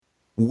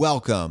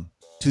Welcome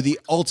to the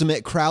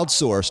ultimate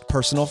crowdsourced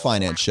personal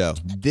finance show.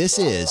 This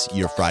is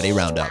your Friday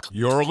Roundup.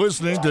 You're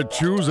listening to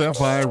Choose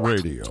FI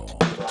Radio.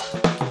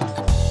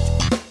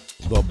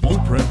 The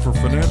blueprint for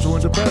financial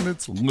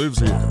independence lives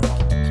here.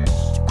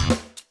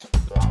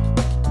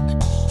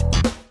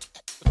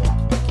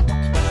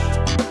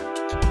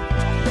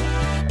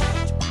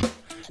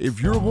 If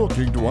you're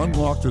looking to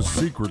unlock the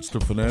secrets to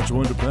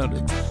financial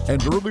independence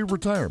and early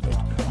retirement,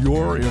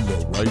 you're in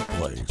the right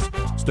place.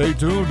 Stay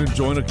tuned and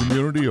join a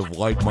community of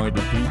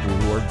like-minded people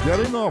who are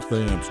getting off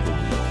the hamster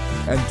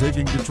wheel and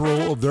taking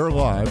control of their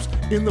lives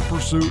in the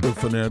pursuit of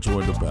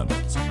financial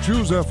independence.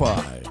 Choose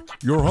FI,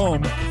 your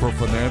home for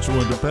financial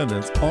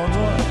independence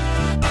online.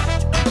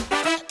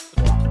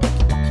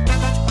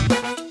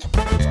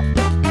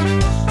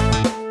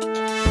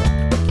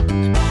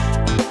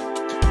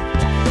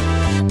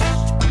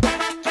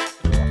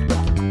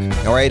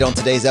 All right, on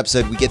today's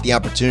episode, we get the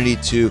opportunity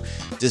to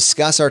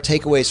discuss our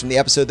takeaways from the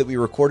episode that we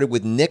recorded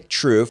with Nick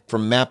True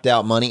from Mapped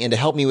Out Money. And to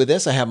help me with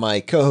this, I have my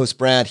co-host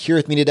Brad here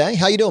with me today.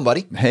 How you doing,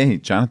 buddy? Hey,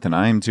 Jonathan,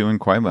 I am doing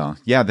quite well.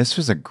 Yeah, this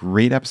was a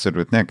great episode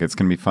with Nick. It's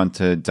going to be fun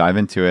to dive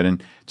into it.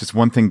 And just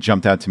one thing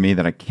jumped out to me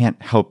that I can't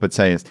help but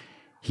say is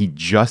he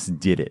just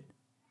did it.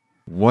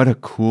 What a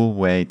cool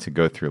way to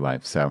go through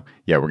life. So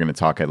yeah, we're going to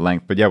talk at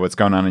length. But yeah, what's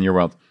going on in your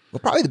world? Well,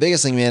 probably the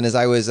biggest thing, man, is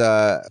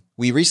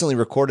we recently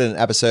recorded an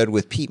episode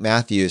with Pete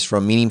Matthews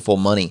from Meaningful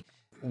Money.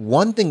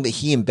 One thing that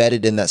he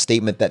embedded in that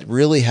statement that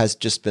really has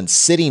just been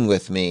sitting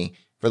with me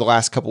for the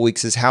last couple of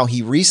weeks is how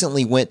he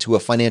recently went to a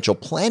financial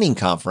planning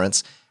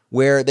conference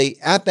where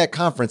at that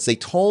conference, they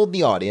told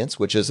the audience,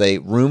 which is a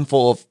room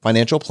full of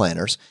financial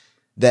planners,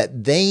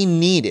 that they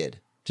needed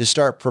to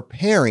start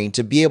preparing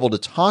to be able to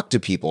talk to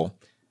people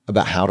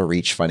about how to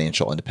reach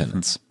financial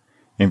independence.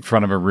 In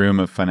front of a room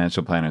of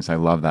financial planners. I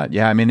love that.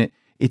 Yeah, I mean,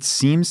 it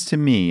seems to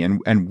me,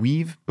 and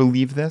we've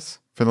believed this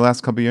for the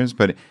last couple of years,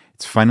 but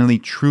it's finally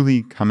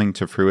truly coming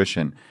to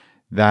fruition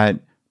that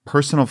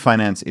personal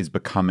finance is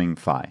becoming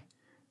FI.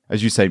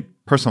 As you say,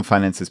 personal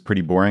finance is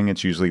pretty boring.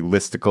 It's usually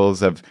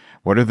listicles of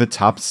what are the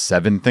top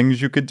 7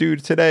 things you could do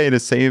today to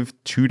save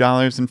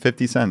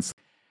 $2.50.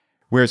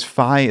 Whereas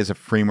FI is a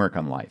framework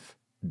on life.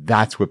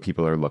 That's what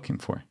people are looking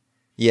for.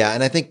 Yeah,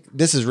 and I think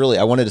this is really,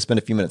 I wanted to spend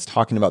a few minutes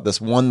talking about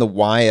this. One, the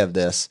why of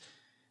this,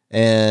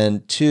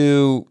 and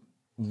two,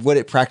 what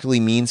it practically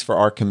means for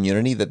our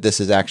community that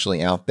this is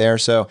actually out there.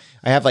 So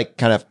I have like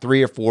kind of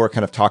 3 or 4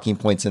 kind of talking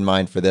points in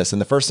mind for this.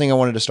 And the first thing I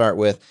wanted to start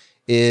with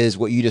is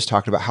what you just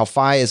talked about, how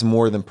FI is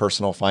more than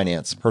personal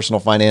finance. Personal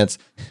finance,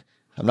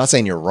 I'm not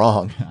saying you're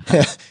wrong.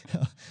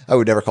 I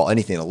would never call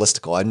anything a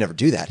listicle. I'd never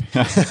do that.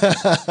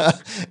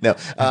 No.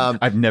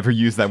 I've never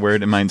used that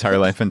word in my entire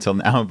life until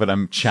now, but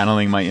I'm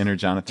channeling my inner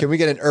Jonathan. Can we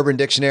get an Urban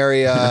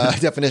Dictionary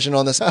definition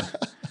on this?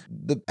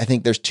 I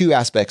think there's 2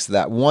 aspects to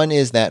that. One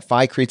is that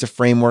FI creates a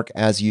framework,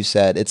 as you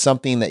said. It's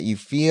something that you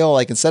feel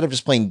like instead of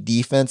just playing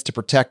defense to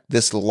protect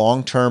this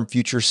long-term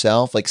future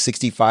self, like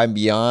 65 and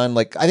beyond,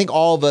 like I think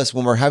all of us,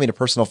 when we're having a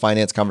personal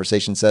finance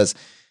conversation, says,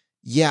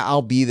 yeah,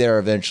 I'll be there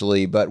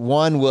eventually, but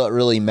 1, will it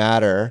really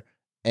matter?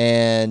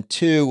 And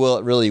 2, will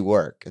it really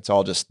work? It's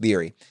all just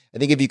theory. I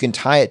think if you can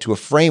tie it to a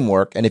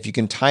framework and if you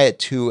can tie it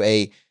to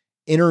a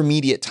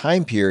intermediate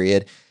time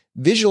period,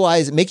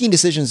 visualize making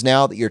decisions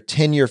now that your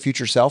 10-year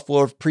future self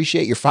will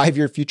appreciate, your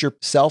 5-year future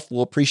self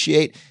will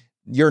appreciate,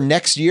 your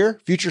next year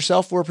future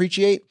self will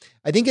appreciate.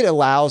 I think it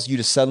allows you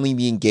to suddenly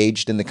be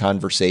engaged in the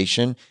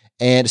conversation.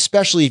 And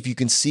especially if you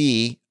can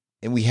see,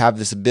 and we have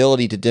this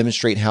ability to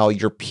demonstrate how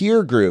your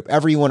peer group,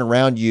 everyone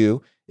around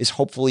you is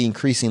hopefully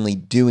increasingly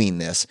doing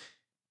this,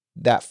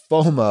 that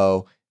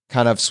FOMO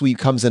kind of sweep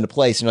comes into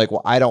place. And you're like,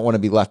 well, I don't want to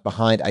be left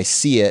behind. I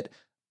see it.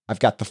 I've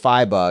got the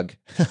FI bug.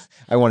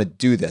 I want to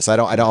do this. I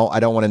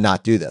don't want to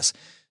not do this.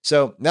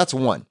 So that's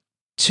 1.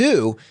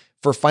 2,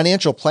 for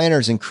financial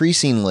planners,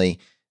 increasingly,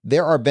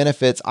 there are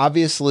benefits.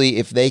 Obviously,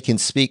 if they can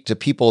speak to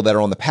people that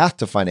are on the path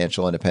to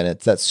financial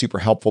independence, that's super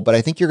helpful. But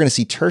I think you're going to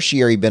see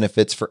tertiary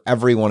benefits for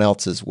everyone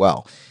else as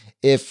well.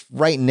 If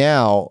right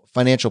now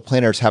financial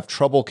planners have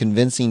trouble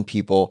convincing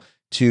people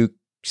to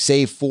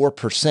save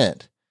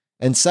 4%,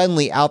 and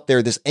suddenly out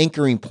there, this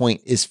anchoring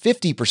point is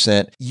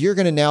 50%, you're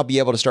going to now be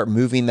able to start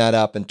moving that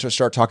up and to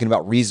start talking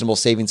about reasonable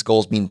savings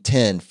goals being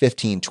 10,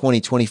 15, 20,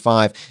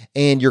 25.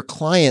 And your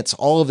clients,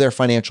 all of their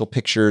financial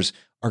pictures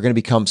are going to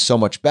become so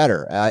much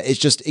better.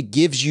 It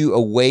gives you a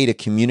way to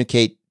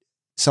communicate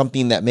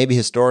something that maybe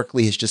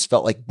historically has just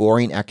felt like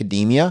boring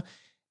academia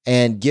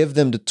and give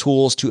them the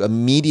tools to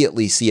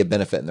immediately see a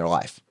benefit in their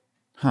life.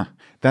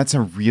 That's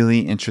a really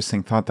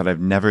interesting thought that I've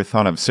never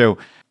thought of. So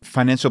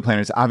financial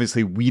planners,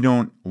 obviously, we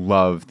don't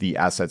love the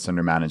assets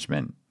under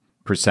management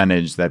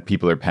percentage that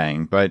people are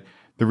paying, but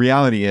the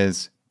reality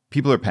is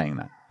people are paying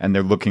that and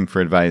they're looking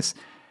for advice.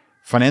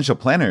 Financial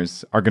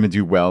planners are going to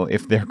do well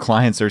if their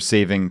clients are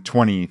saving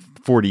 20,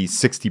 40,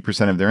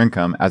 60% of their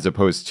income as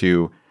opposed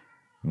to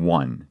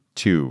 1,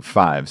 2,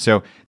 5.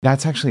 So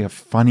that's actually a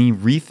funny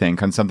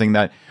rethink on something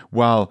that,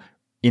 while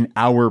in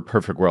our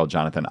perfect world,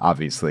 Jonathan,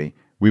 obviously,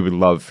 we would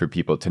love for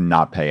people to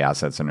not pay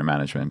assets under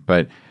management.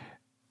 But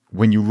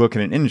when you look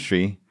at an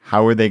industry,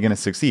 how are they going to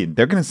succeed?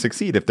 They're going to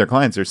succeed if their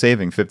clients are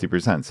saving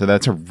 50%. So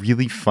that's a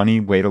really funny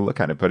way to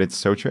look at it, but it's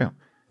so true.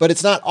 But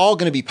it's not all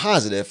going to be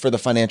positive for the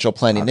financial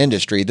planning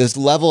industry. This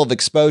level of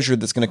exposure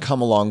that's going to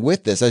come along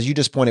with this, as you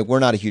just pointed, we're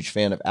not a huge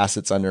fan of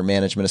assets under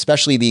management,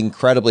 especially the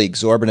incredibly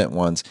exorbitant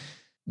ones.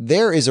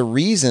 There is a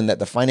reason that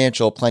the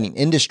financial planning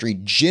industry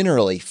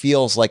generally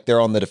feels like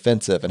they're on the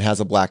defensive and has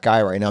a black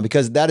eye right now,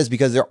 because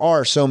there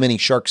are so many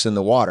sharks in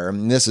the water. I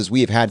mean, we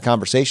have had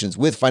conversations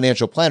with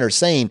financial planners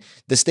saying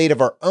the state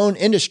of our own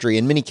industry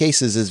in many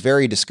cases is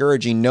very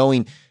discouraging,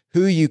 knowing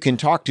who you can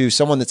talk to,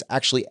 someone that's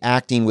actually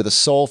acting with a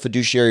sole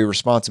fiduciary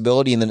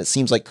responsibility. And then it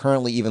seems like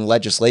currently even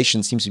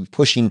legislation seems to be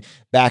pushing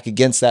back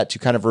against that to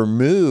kind of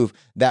remove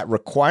that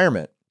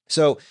requirement.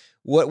 So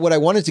what I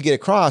wanted to get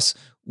across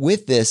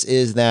with this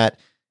is that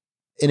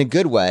in a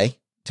good way,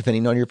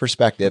 depending on your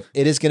perspective,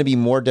 it is going to be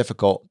more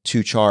difficult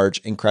to charge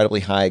incredibly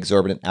high,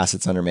 exorbitant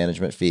assets under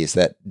management fees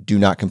that do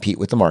not compete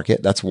with the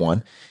market. That's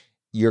one.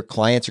 Your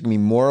clients are going to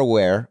be more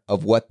aware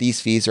of what these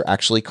fees are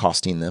actually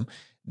costing them.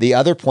 The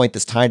other point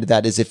that's tied to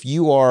that is if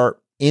you are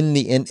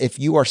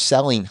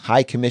selling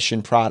high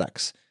commission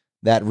products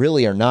that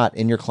really are not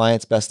in your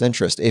client's best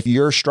interest, if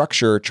your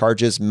structure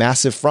charges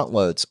massive front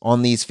loads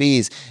on these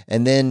fees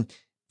and then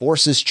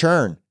forces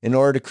churn in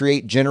order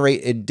to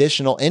generate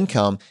additional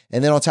income,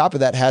 and then on top of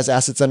that has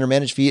assets under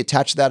management fee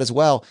attached to that as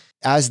well,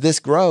 as this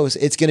grows,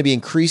 it's going to be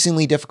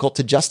increasingly difficult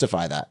to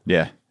justify that.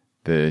 Yeah.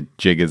 The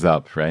jig is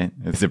up, right?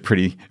 It's a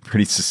pretty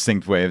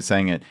succinct way of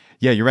saying it.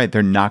 Yeah, you're right.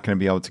 They're not going to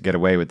be able to get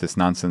away with this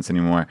nonsense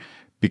anymore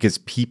because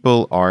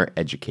people are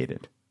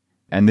educated.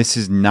 And this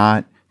is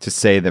not to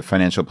say that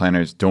financial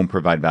planners don't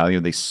provide value.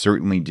 They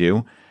certainly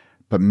do.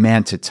 But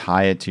man, to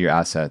tie it to your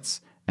assets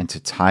and to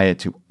tie it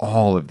to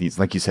all of these,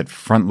 like you said,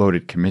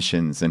 front-loaded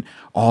commissions and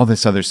all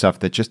this other stuff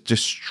that just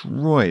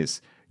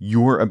destroys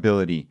your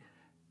ability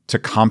to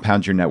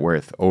compound your net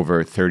worth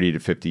over 30 to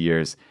 50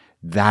 years,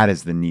 that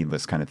is the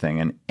needless kind of thing.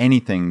 And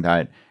anything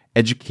that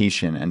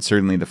education and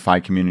certainly the FI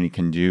community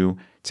can do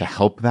to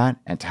help that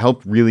and to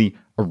help really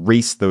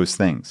erase those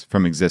things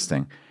from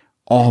existing,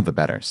 all the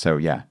better. So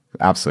yeah,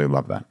 absolutely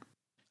love that.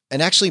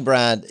 And actually,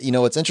 Brad,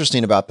 what's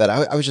interesting about that,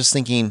 I was just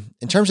thinking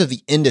in terms of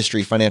the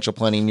industry financial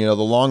planning, the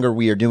longer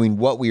we are doing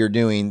what we are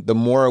doing, the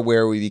more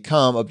aware we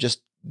become of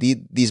just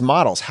these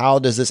models. How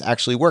does this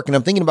actually work? And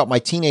I'm thinking about my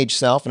teenage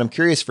self, and I'm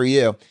curious for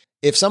you.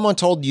 If someone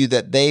told you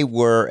that they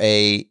were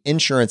a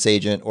insurance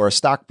agent or a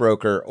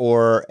stockbroker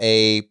or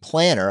a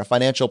planner, a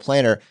financial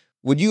planner,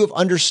 would you have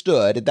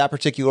understood at that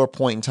particular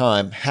point in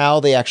time how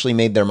they actually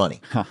made their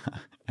money?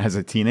 As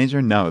a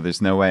teenager? No,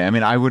 there's no way. I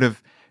mean, I would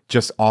have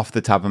just off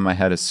the top of my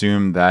head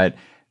assumed that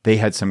they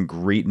had some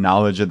great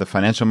knowledge of the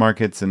financial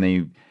markets and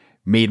they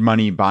made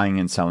money buying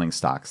and selling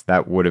stocks.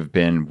 That would have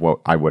been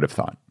what I would have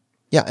thought.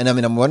 Yeah. And I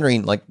mean, I'm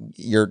wondering, like,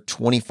 your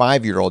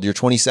 25-year-old, your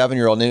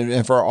 27-year-old,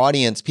 and for our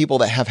audience, people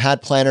that have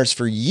had planners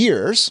for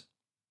years,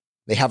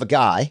 they have a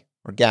guy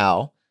or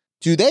gal.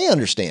 Do they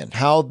understand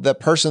how the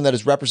person that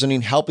is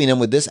representing, helping them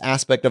with this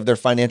aspect of their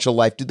financial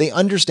life, do they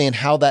understand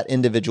how that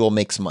individual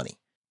makes money?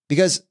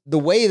 Because the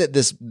way that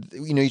this,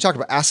 you talk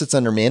about assets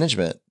under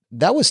management,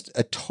 that was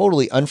a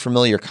totally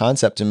unfamiliar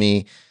concept to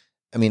me.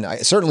 I mean,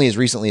 certainly as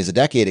recently as a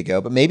decade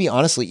ago, but maybe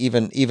honestly,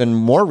 even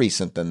more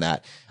recent than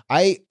that.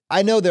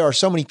 I know there are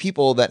so many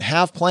people that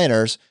have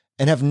planners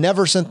and have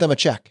never sent them a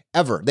check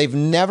ever. They've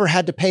never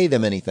had to pay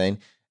them anything.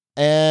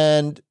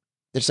 And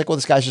they're just like, well,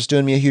 this guy's just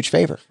doing me a huge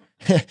favor.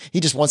 He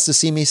just wants to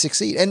see me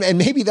succeed. And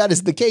maybe that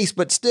is the case,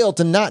 but still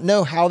to not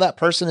know how that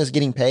person is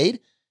getting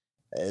paid,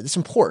 it's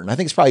important. I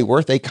think it's probably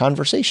worth a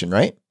conversation,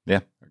 right?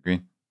 Yeah,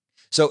 agree.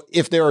 So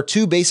if there are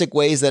two basic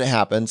ways that it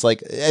happens,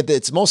 like at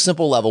its most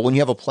simple level, when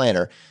you have a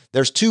planner,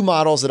 there's two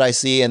models that I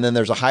see, and then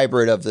there's a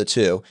hybrid of the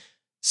two.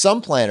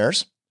 Some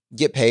planners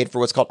get paid for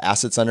what's called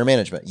assets under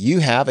management. You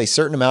have a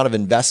certain amount of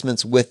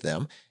investments with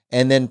them,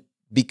 and then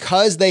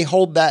because they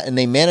hold that and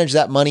they manage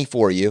that money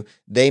for you,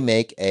 they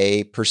make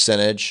a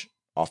percentage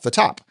off the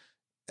top.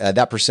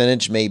 That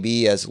percentage may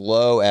be as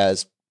low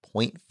as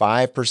 0.5%,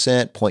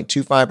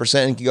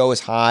 0.25%, and can go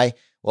as high.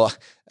 Well,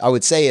 I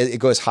would say it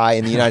goes high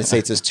in the United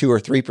States as 2 or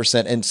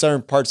 3%. In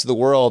certain parts of the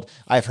world,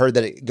 I've heard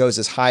that it goes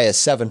as high as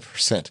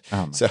 7%.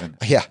 Oh my so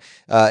goodness. yeah,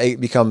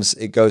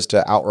 it goes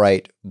to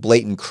outright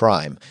blatant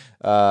crime.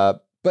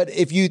 But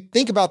if you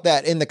think about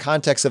that in the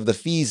context of the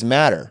fees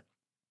matter,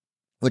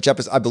 which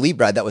I believe,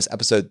 Brad, that was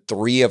episode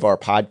 3 of our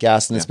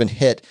podcast, and it's been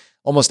hit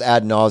almost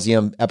ad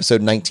nauseum,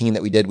 episode 19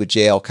 that we did with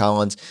JL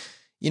Collins.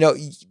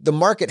 The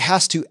market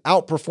has to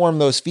outperform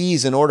those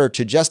fees in order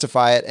to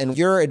justify it. And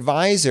your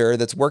advisor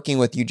that's working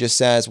with you just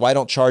says, well, I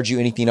don't charge you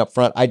anything up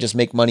front. I just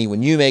make money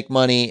when you make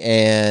money.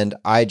 And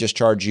I just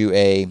charge you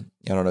a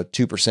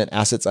 2%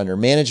 assets under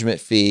management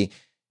fee.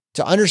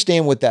 To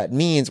understand what that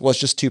means, well, it's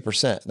just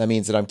 2%. That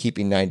means that I'm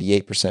keeping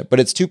 98%, but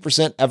it's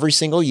 2% every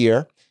single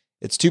year.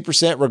 It's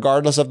 2%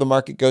 regardless of the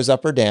market goes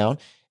up or down.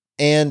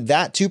 And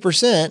that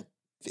 2%,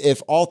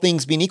 if all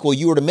things being equal,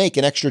 you were to make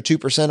an extra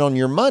 2% on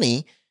your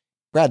money,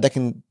 Brad, that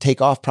can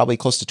take off probably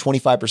close to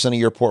 25% of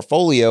your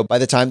portfolio by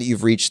the time that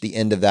you've reached the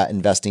end of that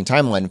investing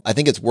timeline. I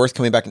think it's worth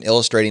coming back and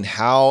illustrating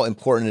how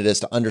important it is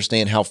to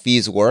understand how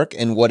fees work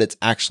and what it's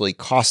actually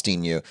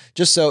costing you.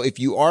 Just so if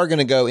you are going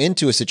to go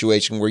into a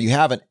situation where you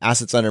have an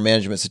assets under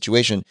management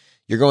situation,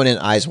 you're going in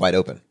eyes wide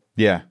open.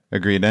 Yeah,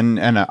 agreed. And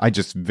I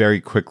just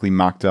very quickly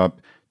mocked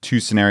up 2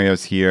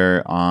 scenarios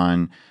here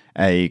on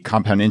a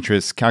compound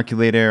interest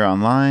calculator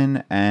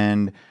online.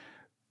 And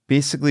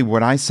basically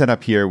what I set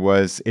up here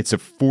was it's a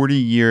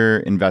 40-year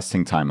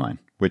investing timeline,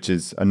 which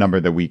is a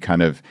number that we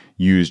kind of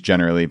use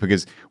generally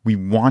because we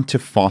want to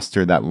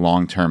foster that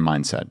long-term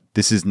mindset.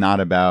 This is not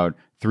about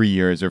 3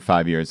 years or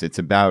 5 years. It's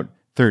about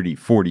 30,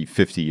 40,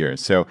 50 years.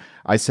 So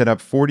I set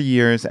up 40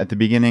 years. At the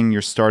beginning,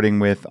 you're starting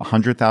with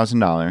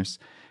 $100,000.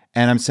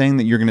 And I'm saying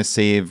that you're going to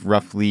save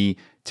roughly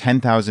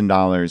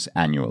 $10,000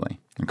 annually.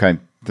 Okay.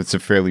 That's a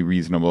fairly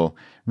reasonable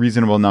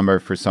number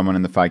for someone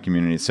in the FI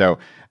community. So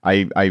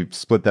I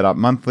split that up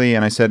monthly.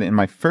 And I said in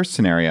my first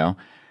scenario,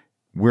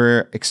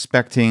 we're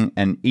expecting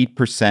an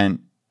 8%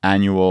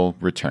 annual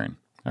return.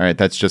 All right.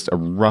 That's just a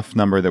rough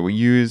number that we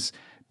use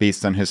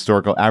based on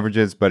historical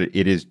averages, but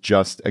it is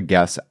just a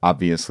guess,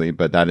 obviously,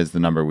 but that is the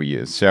number we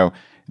use. So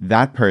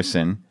that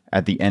person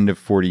at the end of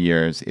 40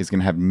 years is going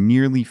to have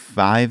nearly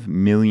 $5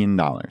 million.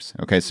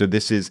 Okay. So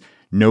this is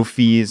no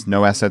fees,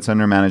 no assets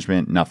under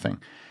management,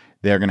 nothing.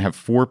 They're going to have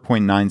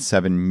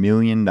 $4.97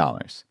 million. All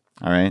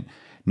right.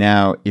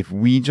 Now, if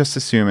we just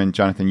assume, and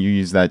Jonathan, you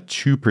use that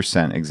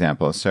 2%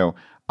 example. So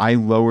I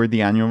lowered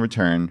the annual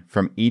return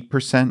from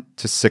 8%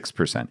 to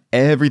 6%.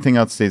 Everything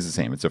else stays the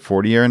same. It's a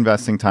 40-year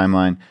investing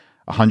timeline,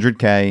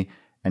 $100K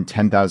and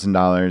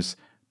 $10,000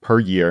 per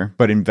year,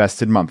 but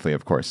invested monthly,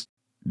 of course.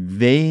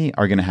 They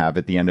are going to have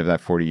at the end of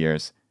that 40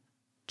 years,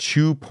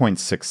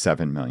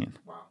 $2.67 million.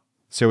 Wow.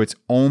 So it's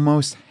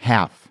almost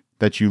half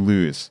that you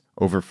lose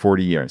over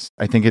 40 years.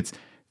 I think it's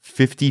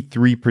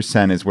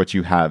 53% is what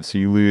you have. So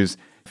you lose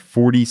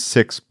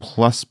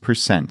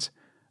 46+%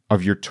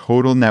 of your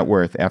total net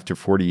worth after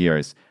 40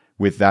 years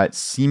with that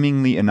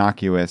seemingly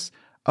innocuous,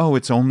 oh,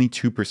 it's only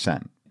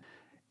 2%.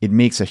 It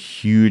makes a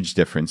huge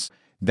difference.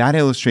 That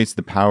illustrates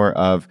the power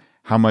of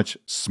how much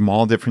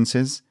small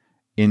differences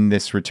in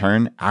this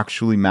return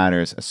actually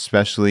matters,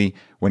 especially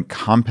when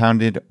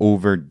compounded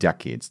over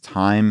decades.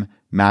 Time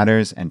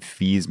matters and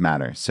fees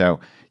matter. So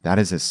that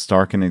is as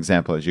stark an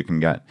example as you can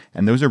get.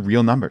 And those are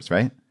real numbers,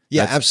 right?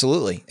 Yeah,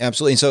 absolutely.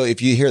 Absolutely. And so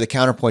if you hear the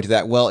counterpoint to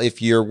that, well,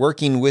 if you're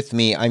working with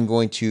me, I'm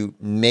going to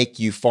make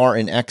you far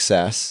in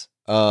excess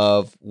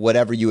of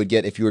whatever you would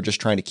get if you were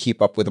just trying to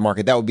keep up with the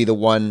market. That would be the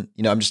one,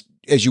 I'm just,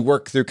 as you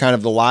work through kind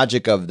of the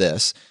logic of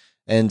this.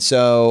 And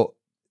so,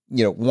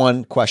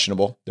 one,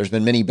 questionable. There's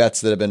been many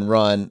bets that have been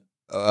run,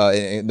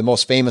 the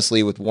most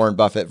famously with Warren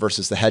Buffett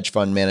versus the hedge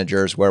fund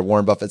managers, where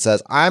Warren Buffett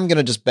says, I'm going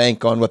to just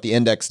bank on what the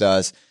index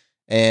does.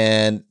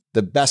 And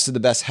the best of the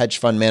best hedge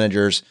fund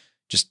managers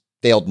just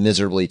failed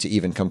miserably to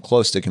even come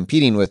close to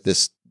competing with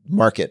this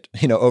market,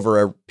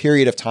 over a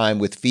period of time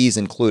with fees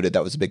included.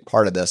 That was a big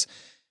part of this.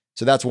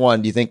 So that's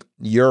one. Do you think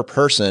your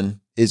person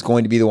is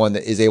going to be the one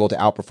that is able to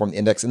outperform the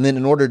index? And then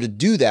in order to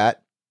do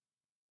that,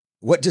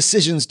 what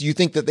decisions do you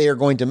think that they are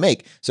going to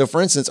make? So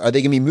for instance, are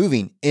they going to be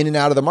moving in and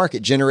out of the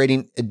market,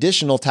 generating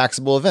additional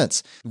taxable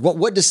events?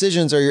 What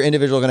decisions are your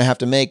individual going to have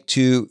to make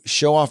to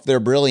show off their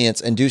brilliance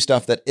and do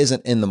stuff that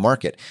isn't in the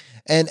market?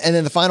 And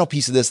then the final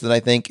piece of this that I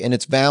think, and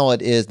it's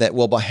valid, is that,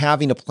 well, by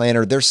having a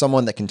planner, there's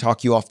someone that can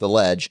talk you off the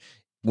ledge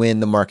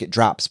when the market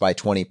drops by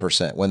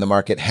 20%, when the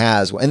market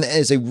has, and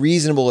as a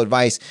reasonable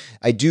advice,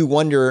 I do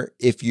wonder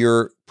if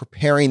you're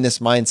preparing this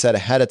mindset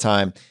ahead of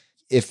time,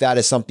 if that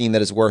is something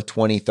that is worth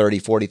 $20,000,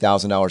 $30,000,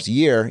 $40,000 a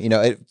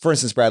year. For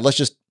instance, Brad,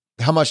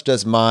 how much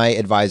does my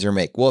advisor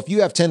make? Well, if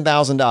you have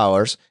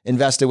 $10,000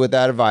 invested with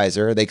that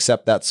advisor, they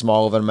accept that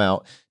small of an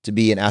amount to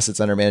be an assets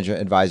under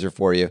management advisor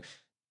for you,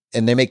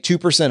 and they make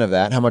 2% of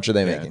that. How much are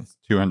they making?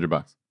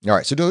 $200. All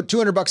right. So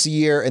 $200 a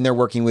year, and they're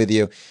working with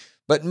you.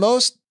 But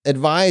most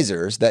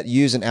advisors that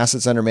use an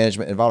assets under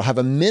management involved have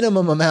a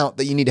minimum amount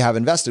that you need to have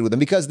invested with them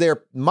because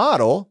their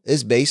model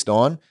is based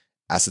on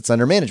assets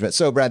under management.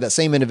 So Brad, that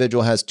same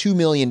individual has $2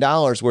 million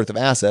worth of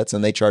assets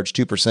and they charge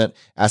 2%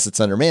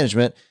 assets under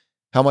management.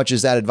 How much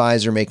is that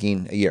advisor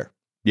making a year?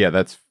 Yeah,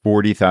 that's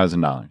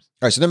 $40,000. All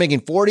right. So they're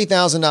making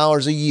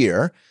 $40,000 a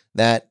year.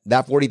 That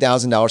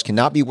 $40,000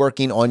 cannot be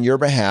working on your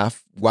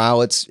behalf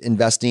while it's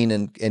investing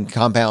and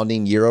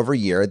compounding year over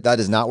year. That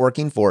is not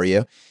working for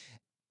you,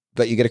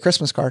 but you get a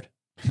Christmas card.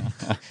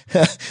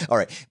 All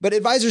right. But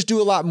advisors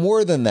do a lot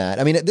more than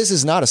that. I mean, this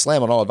is not a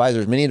slam on all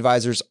advisors. Many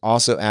advisors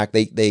also act,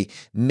 they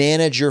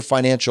manage your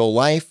financial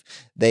life.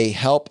 They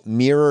help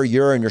mirror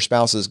your and your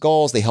spouse's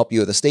goals. They help you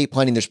with estate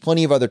planning. There's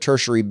plenty of other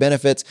tertiary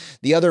benefits.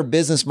 The other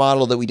business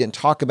model that we didn't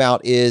talk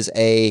about is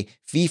a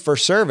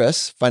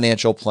fee-for-service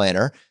financial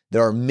planner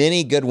There are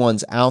many good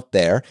ones out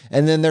there.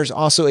 And then there's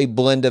also a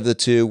blend of the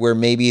two where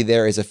maybe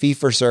there is a fee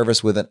for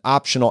service with an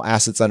optional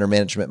assets under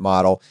management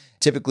model.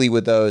 Typically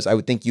with those, I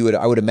would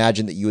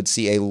imagine that you would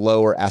see a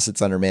lower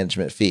assets under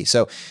management fee.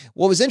 So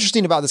what was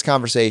interesting about this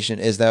conversation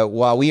is that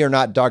while we are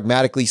not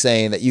dogmatically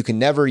saying that you can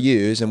never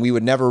use, and we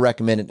would never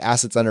recommend an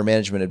assets under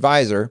management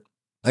advisor,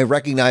 I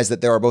recognize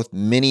that there are both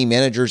many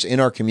managers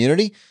in our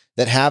community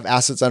that have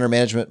assets under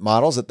management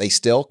models that they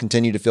still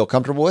continue to feel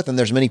comfortable with. And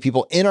there's many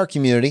people in our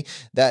community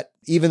that,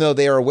 even though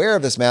they are aware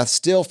of this math,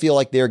 still feel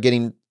like they're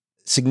getting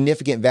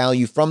significant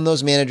value from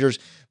those managers.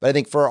 But I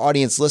think for our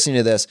audience listening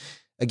to this,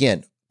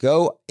 again,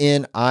 go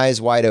in eyes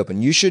wide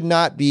open. You should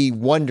not be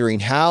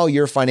wondering how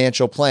your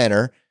financial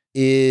planner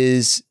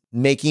is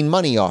making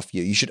money off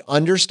you. You should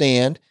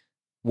understand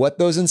what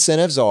those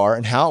incentives are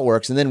and how it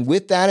works. And then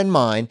with that in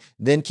mind,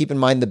 then keep in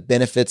mind the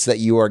benefits that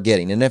you are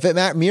getting. And if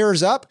it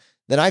mirrors up,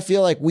 then I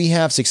feel like we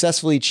have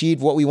successfully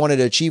achieved what we wanted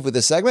to achieve with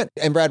this segment.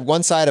 And Brad,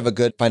 one side of a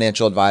good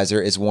financial advisor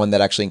is one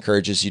that actually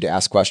encourages you to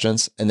ask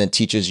questions and then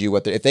teaches you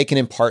if they can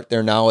impart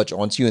their knowledge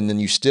onto you, and then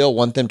you still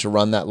want them to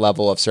run that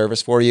level of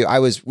service for you.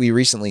 We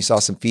recently saw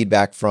some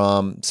feedback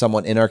from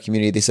someone in our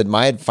community. They said,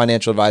 my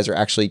financial advisor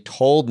actually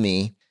told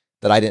me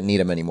that I didn't need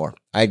him anymore.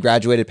 I had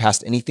graduated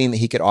past anything that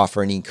he could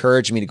offer, and he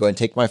encouraged me to go and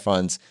take my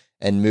funds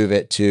and move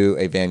it to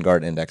a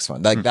Vanguard index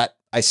fund. Like that,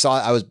 I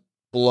was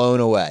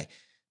blown away.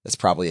 That's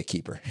probably a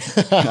keeper.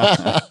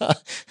 At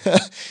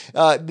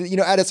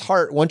its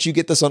heart, once you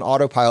get this on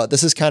autopilot,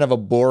 this is kind of a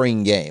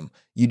boring game.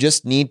 You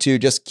just need to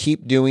just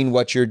keep doing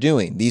what you're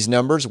doing. These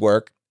numbers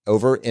work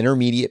over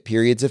intermediate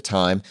periods of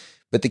time,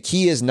 but the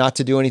key is not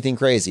to do anything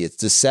crazy. It's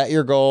to set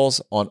your goals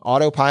on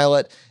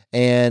autopilot.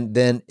 And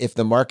then if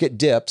the market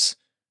dips,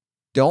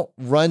 don't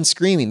run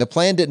screaming. The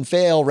plan didn't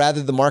fail.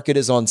 Rather, the market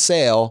is on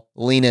sale.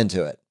 Lean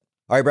into it.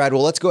 All right, Brad,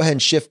 well, let's go ahead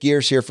and shift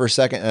gears here for a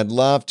second. I'd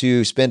love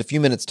to spend a few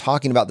minutes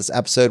talking about this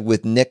episode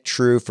with Nick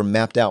True from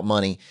Mapped Out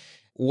Money.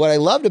 What I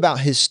loved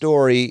about his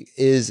story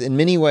is, in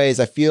many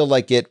ways, I feel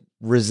like it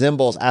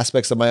resembles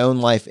aspects of my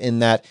own life in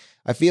that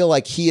I feel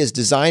like he has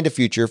designed a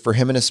future for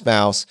him and his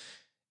spouse,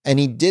 and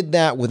he did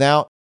that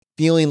without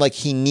feeling like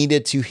he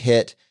needed to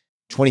hit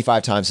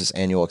 25 times his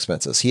annual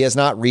expenses. He has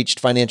not reached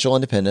financial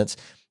independence,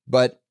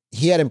 but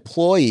he had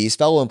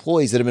fellow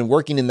employees that have been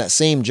working in that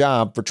same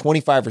job for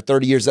 25 or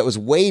 30 years that was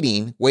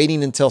waiting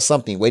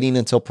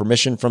until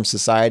permission from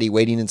society,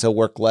 waiting until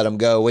work let him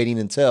go, waiting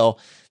until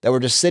that were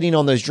just sitting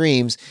on those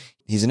dreams.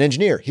 He's an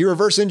engineer. He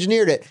reverse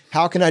engineered it.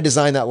 How can I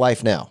design that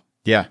life now?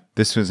 Yeah,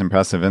 this was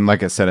impressive. And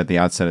like I said at the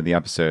outset of the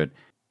episode,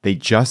 they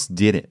just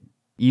did it.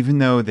 Even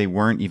though they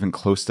weren't even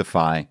close to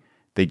FI,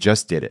 they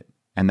just did it.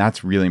 And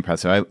that's really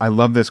impressive. I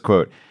love this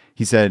quote.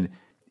 He said,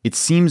 "It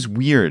seems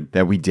weird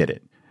that we did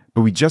it,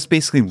 but we just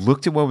basically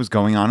looked at what was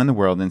going on in the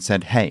world and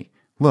said, hey,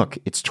 look,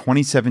 it's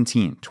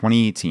 2017,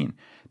 2018.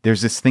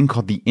 There's this thing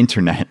called the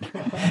internet,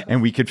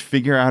 and we could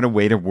figure out a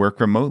way to work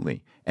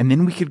remotely. And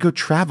then we could go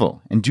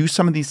travel and do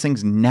some of these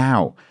things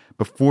now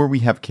before we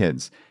have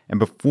kids and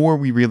before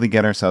we really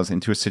get ourselves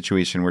into a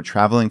situation where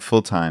traveling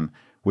full-time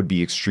would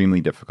be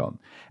extremely difficult."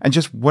 And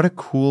just what a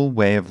cool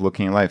way of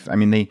looking at life. I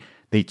mean,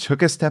 they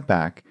took a step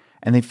back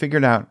and they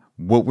figured out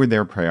what were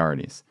their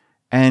priorities.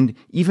 And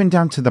even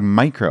down to the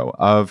micro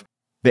of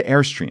the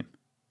Airstream.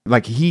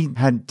 Like he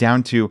had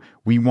down to,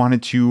 we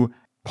wanted to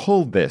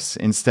pull this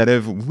instead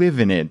of live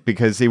in it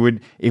because it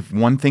would, if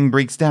one thing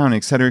breaks down,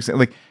 et cetera,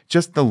 like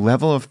just the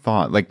level of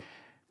thought, like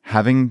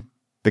having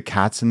the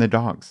cats and the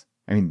dogs.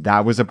 I mean,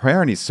 that was a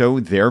priority. So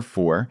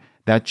therefore,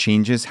 that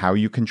changes how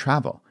you can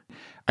travel.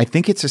 I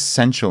think it's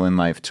essential in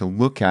life to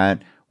look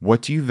at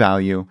what do you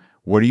value,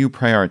 what do you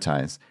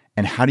prioritize,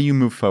 and how do you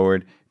move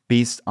forward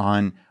based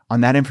on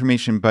that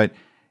information, but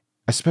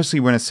especially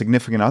when a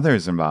significant other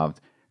is involved.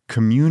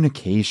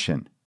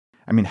 Communication.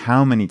 I mean,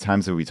 how many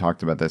times have we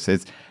talked about this?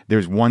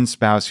 There's one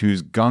spouse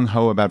who's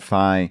gung-ho about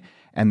FI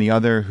and the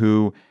other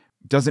who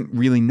doesn't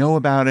really know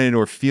about it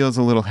or feels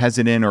a little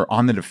hesitant or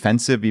on the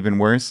defensive, even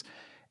worse.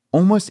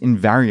 Almost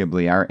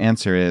invariably, our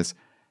answer is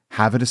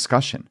have a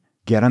discussion,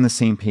 get on the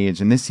same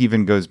page. And this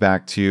even goes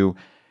back to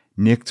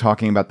Nick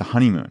talking about the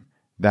honeymoon,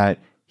 that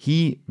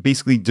he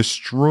basically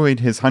destroyed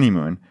his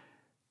honeymoon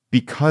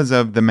because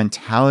of the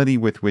mentality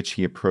with which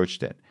he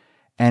approached it.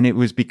 And it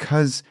was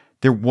because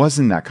there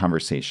wasn't that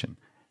conversation.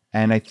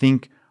 And I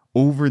think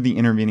over the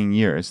intervening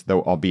years,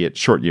 though albeit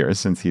short years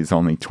since he's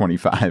only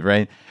 25,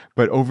 right?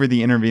 But over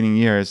the intervening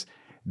years,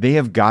 they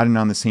have gotten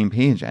on the same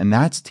page. And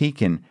that's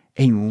taken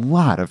a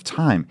lot of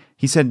time.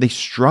 He said they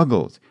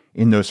struggled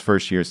in those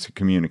first years to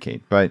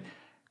communicate, but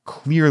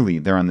clearly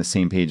they're on the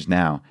same page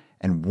now.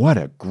 And what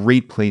a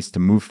great place to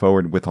move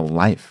forward with a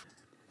life.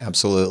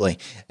 Absolutely.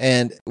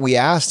 And we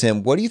asked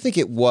him, what do you think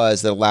it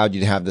was that allowed you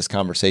to have this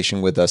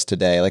conversation with us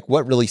today? Like,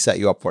 what really set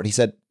you up for it? He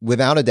said,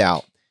 without a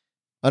doubt,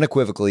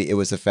 unequivocally, it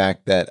was the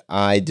fact that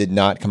I did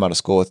not come out of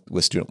school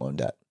with student loan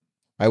debt.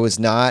 I was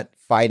not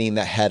fighting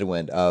the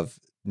headwind of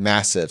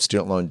massive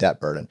student loan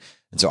debt burden.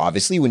 And so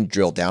obviously when you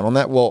drill down on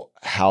that, well,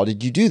 how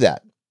did you do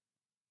that?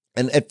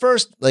 And at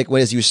first, like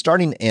as you were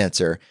starting to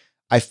answer,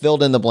 I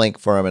filled in the blank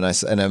for him,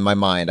 and in my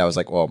mind, I was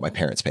like, well, my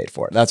parents paid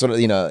for it. That's what,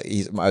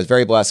 I was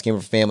very blessed, came from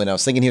a family, and I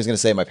was thinking he was going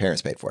to say my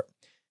parents paid for it,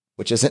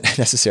 which isn't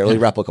necessarily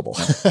replicable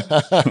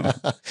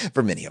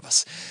for many of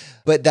us.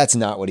 But that's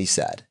not what he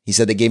said. He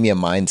said they gave me a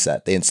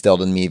mindset. They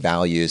instilled in me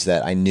values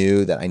that I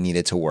knew that I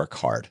needed to work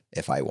hard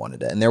if I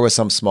wanted it. And there was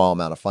some small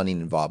amount of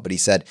funding involved, but he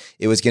said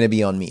it was going to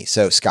be on me.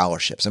 So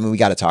scholarships. I mean, we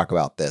got to talk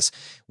about this.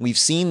 We've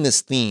seen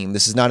this theme.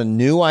 This is not a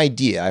new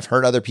idea. I've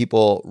heard other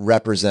people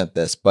represent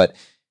this, but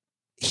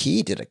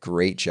he did a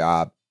great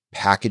job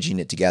packaging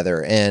it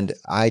together. And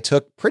I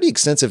took pretty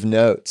extensive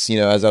notes,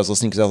 as I was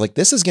listening, because I was like,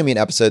 this is going to be an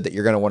episode that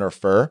you're going to want to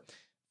refer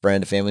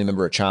friend, a family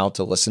member, a child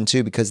to listen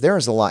to, because there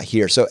is a lot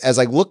here. So as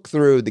I look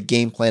through the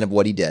game plan of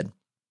what he did,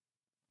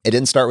 it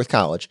didn't start with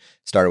college,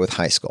 it started with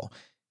high school.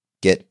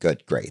 Get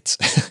good grades.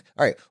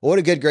 All right. Well, what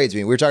do good grades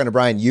mean? We were talking to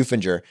Brian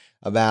Eufinger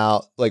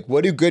about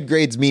what do good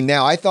grades mean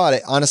now? I thought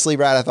it, honestly,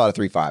 Brad, I thought a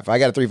 3.5. I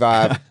got a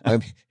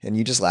 3.5 and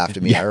you just laughed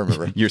at me. Yeah, I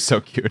remember. You're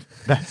so cute.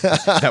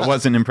 That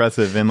wasn't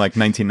impressive in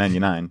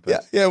 1999.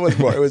 But. Yeah, it was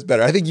more. It was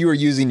better. I think you were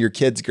using your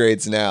kids'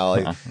 grades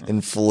now,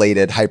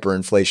 inflated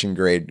hyperinflation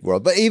grade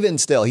world. But even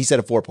still, he said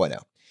a 4.0.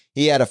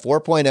 He had a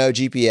 4.0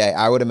 GPA.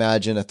 I would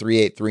imagine a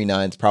 3.8,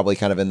 3.9 is probably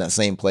kind of in that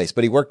same place,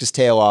 but he worked his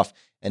tail off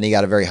and he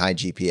got a very high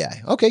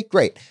GPA. Okay,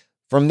 great.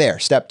 From there,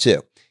 step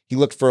 2. He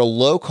looked for a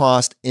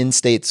low-cost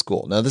in-state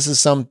school. Now, this is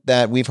some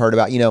that we've heard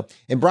about,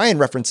 and Brian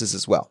references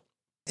as well.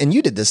 And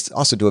you did this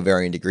also to a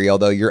varying degree,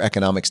 although your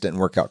economics didn't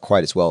work out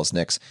quite as well as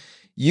Nick's.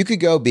 You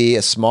could go be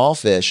a small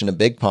fish in a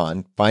big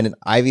pond, find an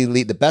Ivy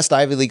League, the best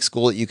Ivy League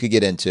school that you could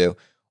get into,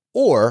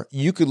 or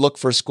you could look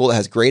for a school that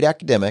has great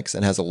academics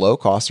and has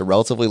a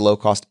relatively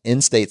low-cost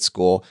in-state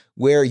school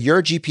where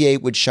your GPA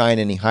would shine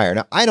any higher.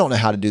 Now, I don't know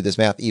how to do this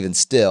math even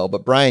still,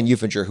 but Brian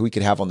Eufinger, who we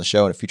could have on the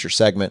show in a future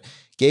segment,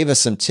 gave us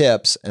some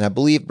tips. And I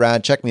believe,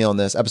 Brad, check me on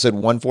this, episode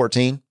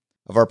 114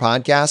 of our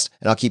podcast,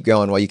 and I'll keep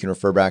going while you can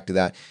refer back to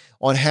that,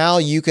 on how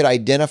you could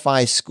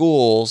identify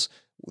schools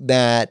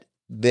that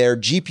their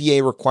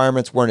GPA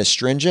requirements weren't as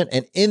stringent.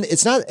 And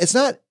it's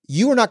not,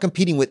 you are not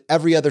competing with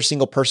every other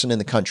single person in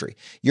the country.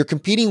 You're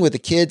competing with the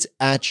kids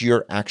at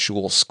your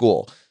actual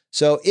school.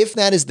 So if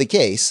that is the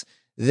case,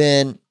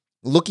 then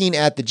looking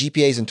at the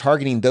GPAs and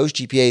targeting those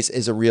GPAs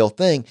is a real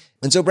thing.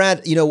 And so,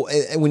 Brad,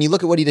 when you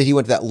look at what he did, he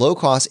went to that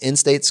low-cost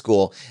in-state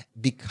school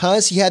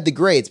because he had the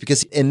grades,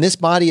 because in this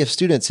body of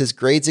students, his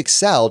grades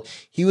excelled.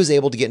 He was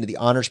able to get into the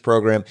honors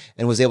program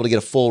and was able to get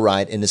a full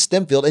ride into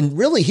STEM field. And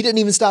really, he didn't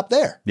even stop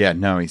there. Yeah,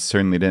 no, he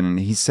certainly didn't.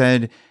 He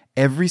said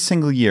every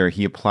single year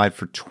he applied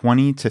for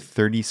 20 to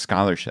 30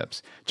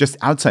 scholarships, just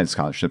outside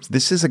scholarships.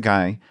 This is a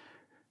guy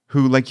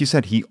who, like you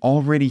said, he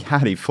already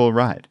had a full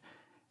ride.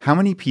 How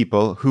many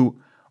people who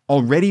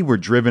already were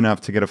driven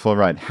up to get a full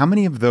ride, how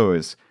many of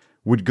those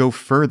would go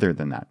further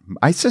than that?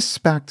 I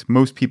suspect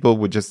most people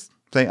would just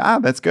say,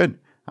 that's good.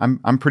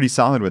 I'm pretty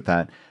solid with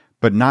that.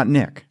 But not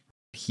Nick.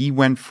 He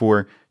went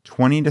for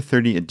 20 to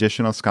 30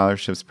 additional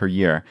scholarships per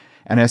year.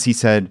 And as he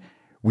said,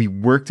 we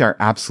worked our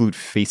absolute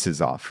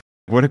faces off.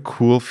 What a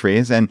cool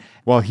phrase. And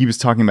while he was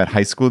talking about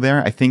high school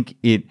there, I think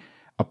it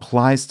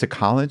applies to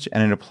college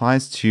and it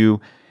applies to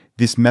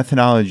this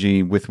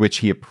methodology with which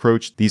he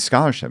approached these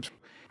scholarships.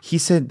 He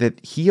said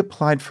that he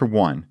applied for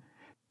one.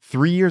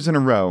 3 years in a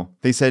row,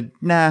 they said,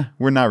 nah,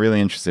 we're not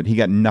really interested. He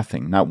got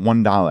nothing, not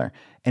 $1.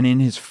 And in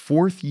his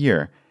 4th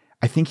year,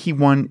 I think he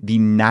won the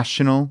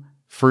national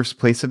first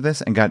place of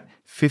this and got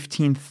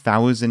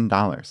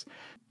 $15,000.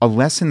 A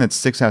lesson that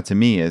sticks out to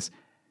me is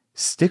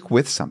stick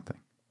with something,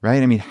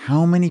 right? I mean,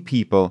 how many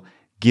people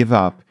give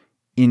up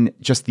in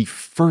just the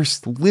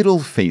first little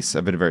face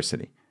of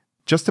adversity?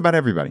 Just about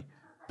everybody.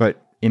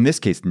 But in this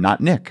case,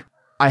 not Nick.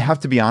 I have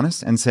to be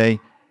honest and say,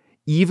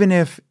 even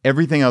if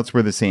everything else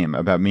were the same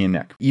about me and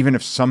Nick, even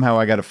if somehow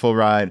I got a full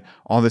ride,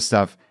 all this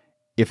stuff,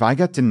 if I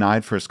got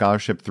denied for a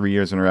scholarship 3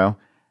 years in a row,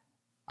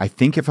 I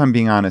think if I'm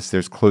being honest,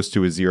 there's close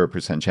to a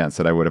 0% chance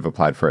that I would have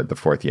applied for it the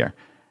 4th year.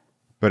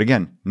 But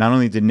again, not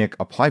only did Nick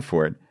apply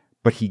for it,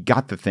 but he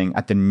got the thing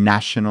at the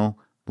national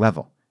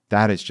level.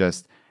 That is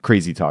just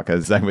crazy talk,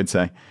 as I would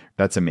say.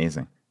 That's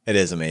amazing. It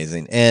is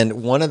amazing.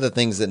 And one of the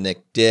things that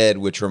Nick did,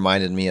 which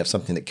reminded me of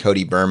something that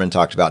Cody Berman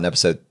talked about in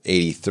episode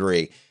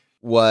 83,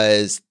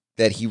 was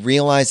that he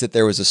realized that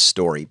there was a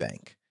story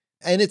bank.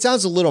 And it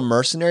sounds a little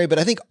mercenary, but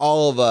I think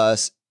all of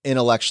us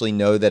intellectually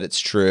know that it's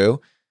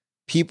true.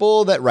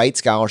 People that write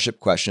scholarship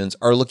questions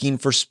are looking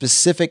for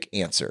specific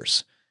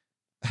answers.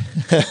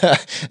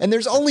 And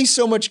there's only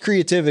so much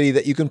creativity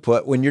that you can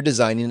put when you're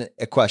designing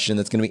a question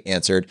that's going to be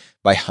answered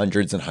by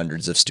hundreds and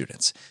hundreds of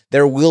students.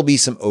 There will be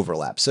some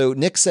overlap. So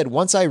Nick said,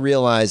 once I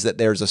realized that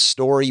there's a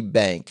story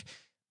bank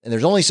and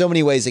there's only so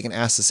many ways they can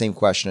ask the same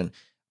question,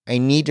 I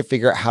need to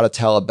figure out how to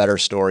tell a better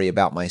story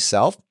about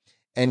myself.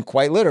 And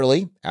quite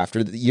literally,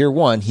 after year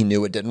 1, he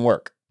knew it didn't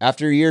work.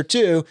 After year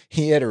 2,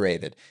 he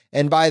iterated.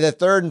 And by the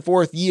 3rd and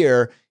 4th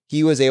year,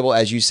 he was able,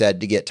 as you said,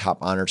 to get top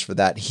honors for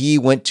that. He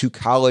went to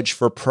college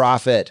for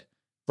profit.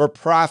 For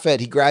profit.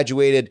 He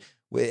graduated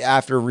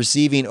after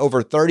receiving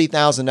over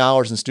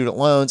 $30,000 in student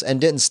loans and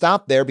didn't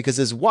stop there because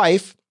his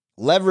wife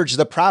leveraged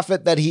the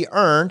profit that he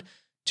earned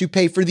to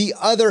pay for the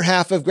other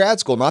half of grad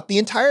school, not the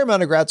entire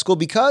amount of grad school,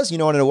 because you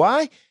want to know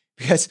why?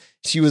 Because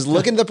she was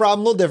looking at the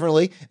problem a little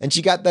differently, and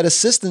she got that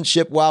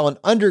assistantship while an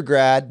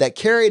undergrad that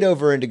carried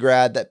over into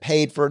grad that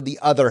paid for the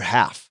other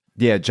half.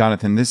 Yeah,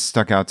 Jonathan, this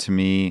stuck out to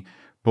me,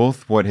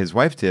 both what his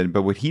wife did,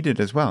 but what he did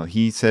as well.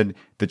 He said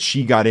that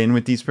she got in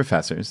with these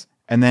professors,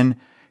 and then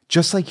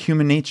just like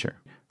human nature,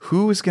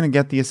 who is going to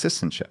get the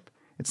assistantship?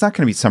 It's not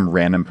going to be some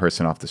random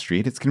person off the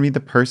street. It's going to be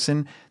the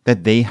person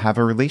that they have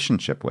a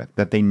relationship with,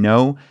 that they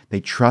know, they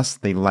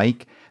trust, they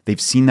like, they've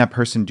seen that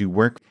person do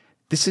work.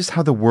 This is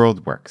how the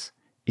world works.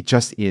 It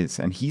just is.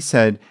 And he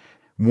said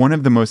one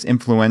of the most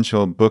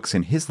influential books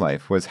in his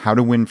life was How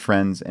to Win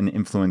Friends and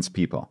Influence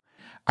People.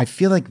 I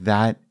feel like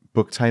that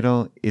book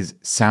title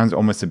sounds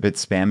almost a bit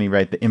spammy,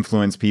 right? The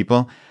influence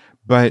people.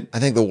 But I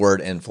think the word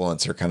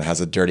influencer kind of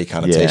has a dirty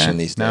connotation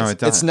these days. No, it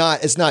does.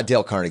 It's not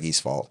Dale Carnegie's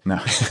fault. No.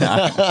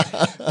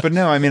 But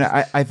no, I mean,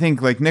 I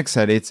think like Nick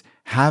said, it's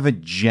have a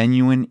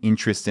genuine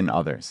interest in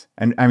others.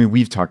 And I mean,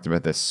 we've talked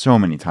about this so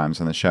many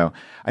times on the show.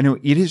 I know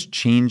it has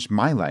changed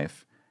my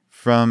life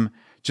from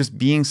just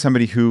being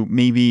somebody who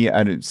maybe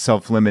at a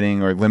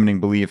self-limiting or limiting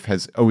belief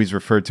has always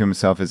referred to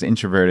himself as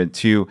introverted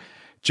to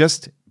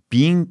just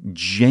being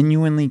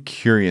genuinely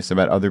curious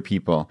about other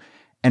people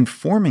and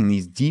forming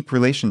these deep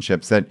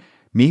relationships that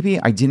maybe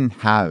I didn't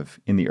have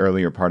in the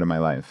earlier part of my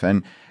life.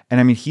 And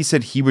I mean, he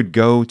said he would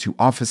go to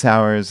office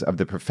hours of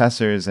the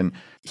professors and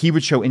he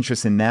would show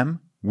interest in them,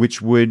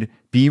 which would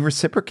be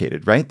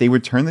reciprocated, right? They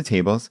would turn the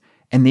tables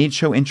and they'd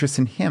show interest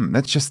in him.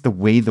 That's just the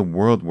way the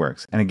world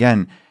works. And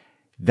again,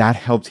 that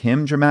helped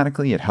him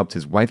dramatically. It helped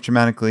his wife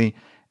dramatically.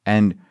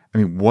 And I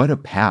mean, what a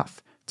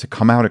path to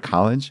come out of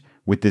college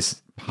with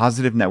this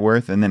positive net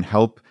worth and then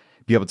help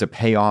be able to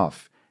pay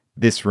off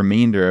this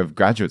remainder of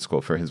graduate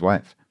school for his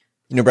wife.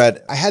 You know,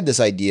 Brad, I had this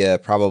idea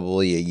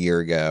probably a year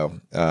ago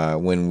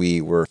when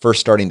we were first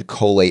starting to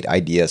collate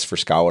ideas for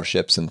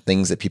scholarships and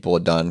things that people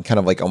had done, kind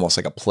of like almost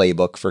like a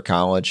playbook for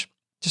college.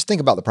 Just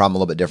think about the problem a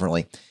little bit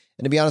differently.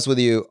 And to be honest with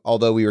you,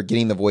 although we were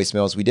getting the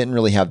voicemails, we didn't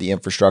really have the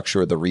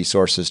infrastructure or the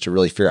resources to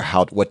really figure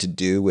out what to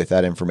do with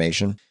that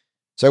information.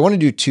 So I want to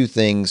do two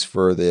things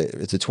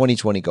it's a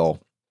 2020 goal.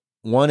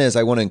 One is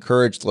I want to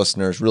encourage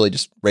listeners, really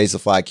just raise the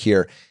flag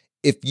here.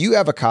 If you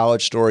have a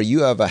college story,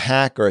 you have a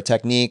hack or a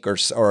technique or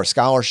a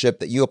scholarship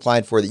that you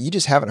applied for that you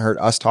just haven't heard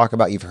us talk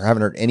about, you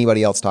haven't heard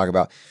anybody else talk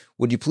about,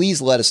 would you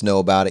please let us know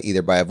about it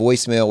either by a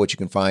voicemail, which you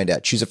can find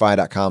at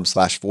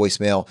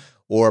chooseify.com/voicemail,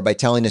 or by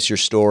telling us your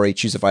story,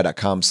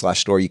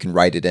 chooseify.com/story. You can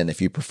write it in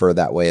if you prefer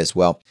that way as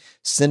well.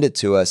 Send it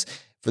to us.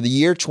 For the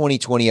year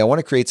 2020, I want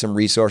to create some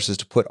resources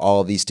to put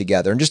all of these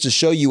together. And just to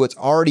show you what's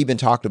already been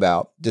talked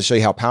about, to show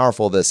you how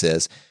powerful this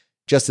is,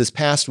 just this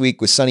past week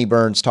with Sonny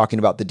Burns talking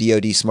about the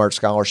DoD Smart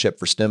Scholarship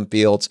for STEM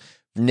fields,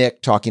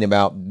 Nick talking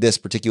about this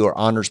particular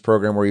honors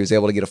program where he was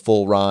able to get a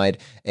full ride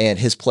and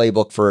his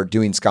playbook for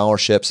doing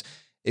scholarships.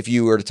 If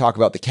you were to talk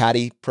about the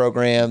Caddy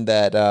program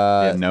that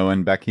Noah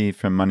and Becky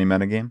from Money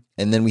Metagame.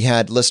 And then we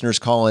had listeners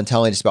call in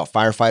telling us about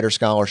firefighter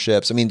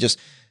scholarships. I mean, just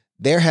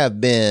there have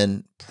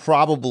been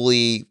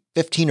probably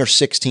 15 or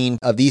 16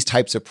 of these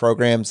types of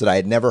programs that I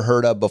had never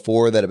heard of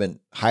before that have been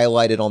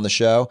highlighted on the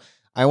show.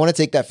 I want to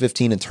take that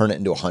 15 and turn it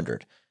into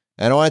 100.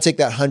 And I want to take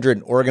that 100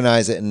 and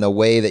organize it in a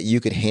way that you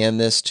could hand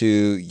this to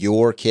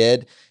your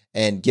kid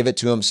and give it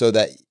to them so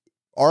that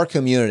our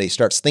community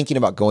starts thinking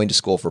about going to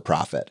school for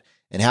profit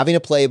and having a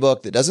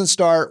playbook that doesn't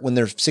start when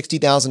they're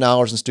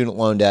 $60,000 in student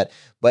loan debt,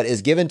 but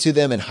is given to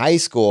them in high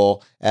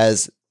school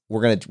as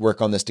we're going to work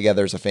on this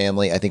together as a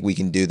family. I think we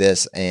can do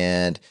this.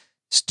 And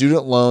that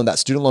student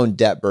loan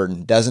debt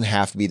burden doesn't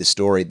have to be the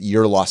story,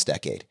 your lost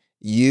decade.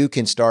 You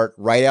can start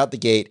right out the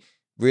gate,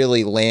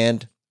 really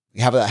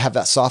have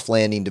that soft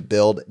landing to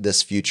build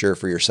this future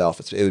for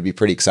yourself. It would be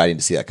pretty exciting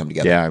to see that come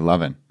together. Yeah, I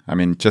love it. I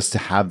mean, just to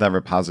have that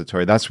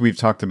repository, that's what we've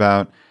talked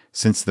about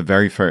since the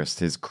very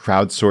first, is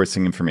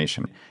crowdsourcing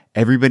information.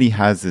 Everybody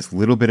has this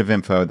little bit of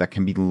info that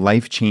can be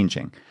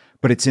life-changing,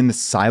 but it's in the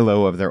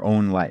silo of their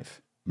own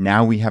life.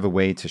 Now we have a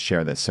way to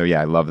share this. So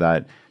yeah, I love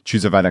that.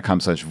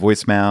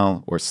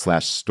 chooseify.com/voicemail or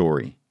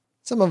 /story.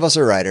 Some of us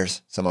are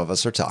writers. Some of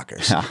us are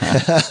talkers.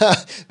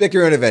 Pick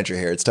your own adventure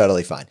here. It's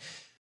totally fine.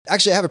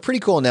 Actually, I have a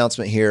pretty cool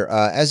announcement here.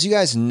 As you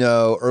guys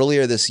know,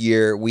 earlier this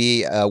year,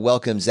 we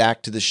welcomed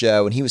Zach to the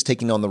show, and he was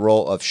taking on the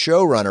role of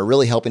showrunner,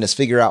 really helping us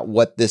figure out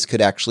what this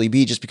could actually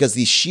be, just because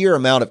the sheer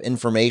amount of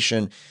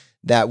information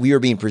that we were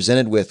being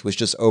presented with was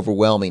just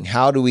overwhelming.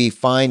 How do we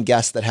find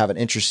guests that have an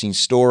interesting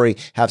story,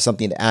 have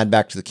something to add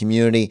back to the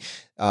community?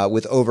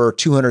 With over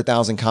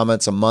 200,000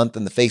 comments a month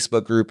in the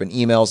Facebook group and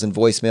emails and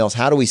voicemails,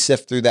 how do we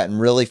sift through that and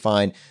really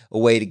find a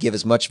way to give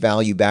as much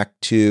value back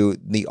to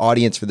the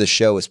audience for this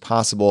show as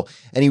possible?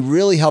 And he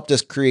really helped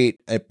us create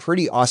a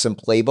pretty awesome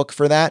playbook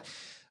for that.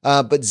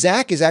 But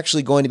Zach is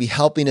actually going to be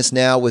helping us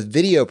now with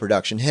video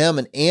production. Him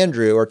and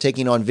Andrew are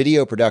taking on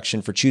video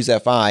production for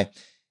ChooseFI.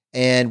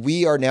 And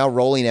we are now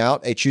rolling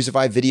out a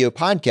ChooseFI video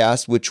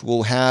podcast, which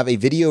will have a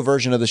video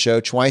version of the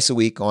show twice a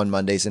week on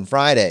Mondays and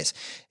Fridays.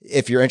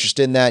 If you're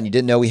interested in that and you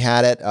didn't know we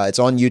had it, it's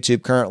on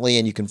YouTube currently,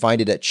 and you can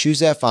find it at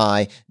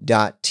choosefi.tv.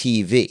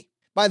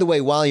 By the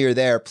way, while you're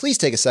there, please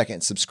take a second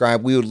and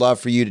subscribe. We would love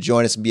for you to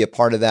join us and be a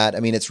part of that.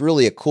 I mean, it's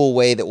really a cool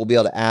way that we'll be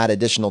able to add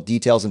additional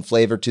details and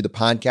flavor to the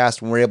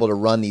podcast when we're able to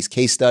run these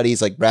case studies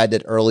like Brad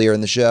did earlier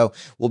in the show.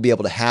 We'll be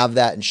able to have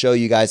that and show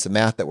you guys the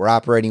math that we're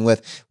operating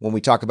with. When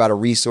we talk about a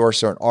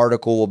resource or an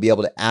article, we'll be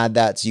able to add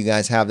that so you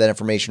guys have that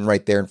information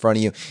right there in front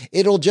of you.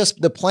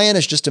 The plan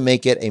is just to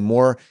make it a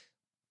more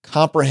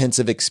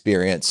comprehensive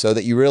experience so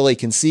that you really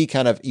can see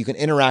you can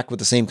interact with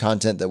the same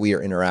content that we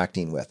are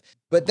interacting with.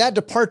 But that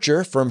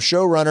departure from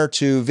showrunner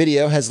to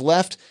video has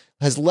left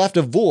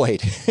a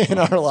void in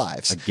our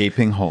lives. A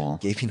gaping hole.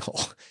 Gaping hole.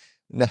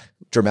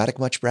 Dramatic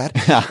much, Brad?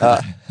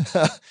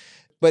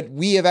 But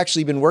we have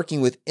actually been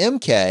working with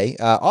MK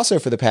also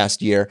for the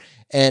past year.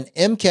 And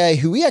MK,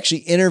 who we actually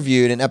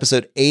interviewed in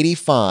episode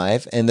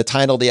 85, and the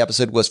title of the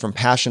episode was From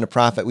Passion to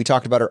Profit. We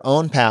talked about her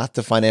own path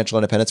to financial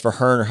independence for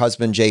her and her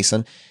husband,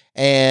 Jason,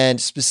 and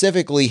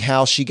specifically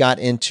how she got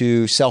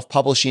into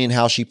self-publishing and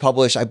how she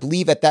published, I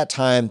believe at that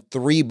time,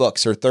 3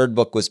 books. Her 3rd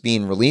book was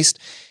being released.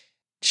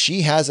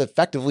 She has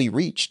effectively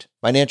reached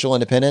financial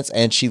independence,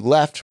 and she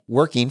left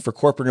working for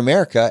corporate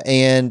America.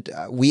 And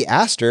we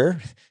asked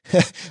her,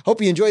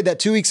 hope you enjoyed that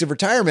 2 weeks of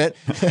retirement.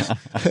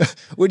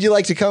 Would you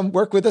like to come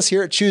work with us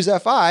here at Choose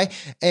FI?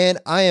 And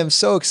I am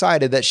so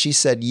excited that she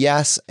said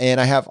yes. And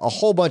I have a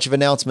whole bunch of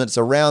announcements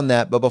around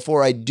that. But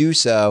before I do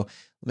so,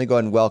 let me go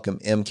ahead and welcome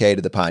MK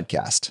to the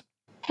podcast.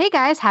 Hey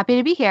guys, happy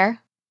to be here.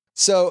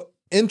 So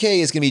MK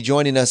is going to be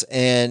joining us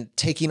and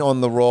taking on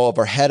the role of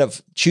our head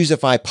of Choose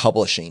FI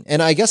Publishing.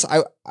 And I guess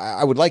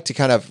I would like to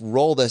kind of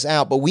roll this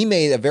out, but we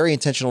made a very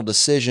intentional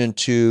decision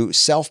to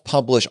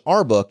self-publish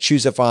our book,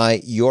 Choose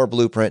FI, Your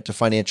Blueprint to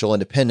Financial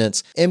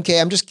Independence.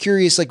 MK, I'm just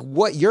curious,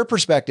 what your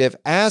perspective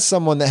as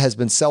someone that has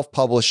been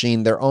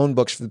self-publishing their own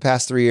books for the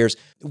past 3 years,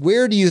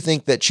 where do you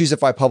think that Choose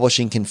FI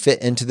Publishing can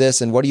fit into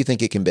this, and what do you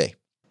think it can be?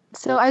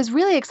 So I was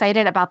really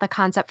excited about the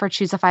concept for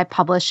Choose FI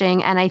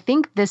Publishing, and I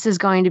think this is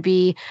going to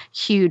be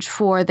huge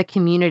for the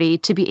community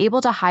to be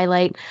able to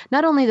highlight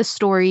not only the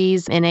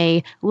stories in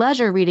a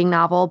leisure reading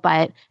novel,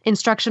 but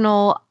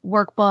instructional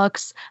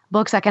workbooks,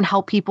 books that can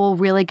help people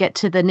really get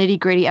to the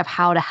nitty-gritty of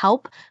how to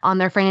help on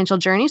their financial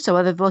journey. So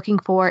whether they're looking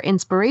for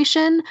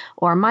inspiration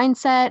or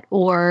mindset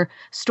or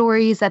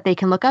stories that they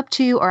can look up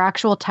to or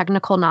actual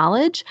technical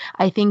knowledge,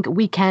 I think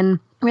we can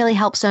really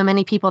help so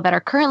many people that are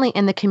currently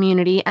in the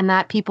community, and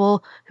that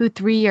people who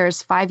 3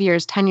 years, 5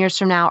 years, 10 years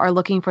from now are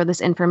looking for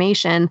this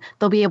information,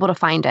 they'll be able to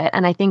find it.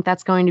 And I think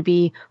that's going to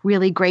be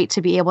really great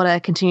to be able to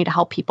continue to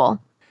help people.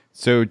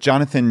 So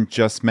Jonathan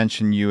just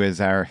mentioned you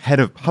as our head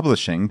of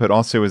publishing, but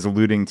also is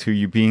alluding to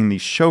you being the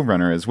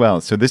showrunner as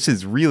well. So this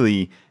is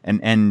really an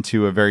end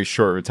to a very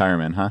short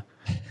retirement, huh?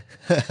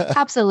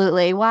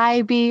 Absolutely.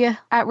 Why be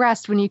at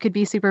rest when you could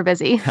be super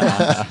busy?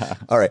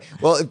 All right.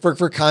 Well,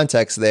 for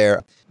context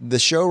there, the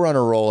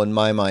showrunner role in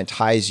my mind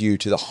ties you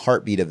to the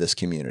heartbeat of this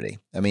community.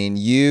 I mean,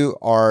 you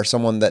are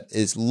someone that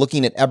is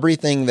looking at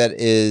everything that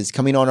is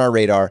coming on our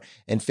radar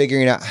and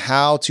figuring out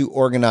how to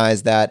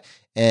organize that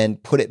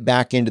and put it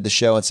back into the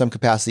show in some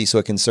capacity so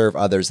it can serve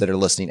others that are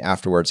listening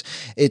afterwards.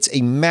 It's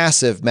a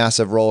massive,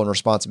 massive role and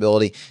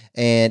responsibility.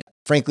 And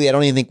frankly, I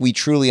don't even think we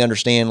truly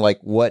understand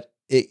what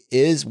it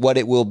is, what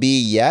it will be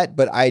yet,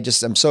 but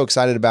I'm so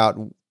excited about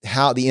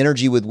how the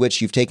energy with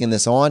which you've taken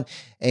this on.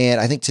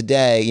 And I think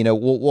today,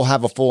 we'll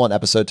have a full-on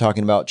episode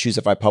talking about Choose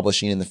FI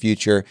Publishing in the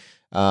future.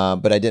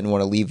 But I didn't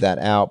want to leave that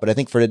out. But I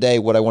think for today,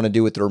 what I want to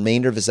do with the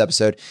remainder of this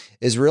episode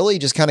is really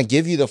just kind of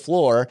give you the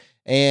floor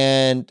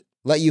and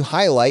let you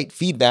highlight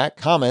feedback,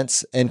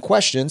 comments, and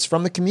questions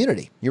from the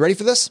community. You ready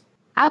for this?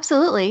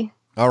 Absolutely.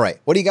 All right.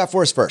 What do you got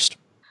for us first?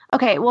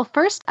 Okay, well,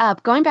 first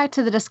up, going back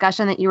to the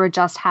discussion that you were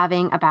just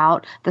having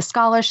about the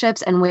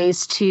scholarships and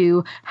ways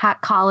to hack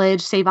college,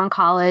 save on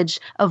college,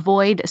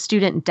 avoid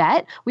student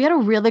debt, we had a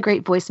really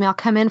great voicemail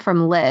come in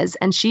from Liz,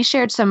 and she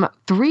shared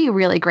 3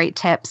 really great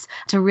tips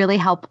to really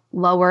help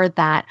lower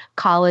that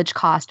college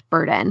cost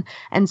burden.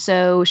 And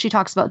so she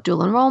talks about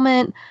dual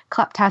enrollment,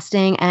 CLEP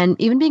testing, and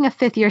even being a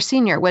 5th-year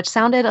senior, which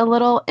sounded a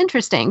little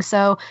interesting.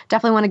 So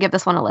definitely want to give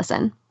this one a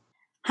listen.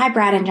 Hi,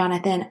 Brad and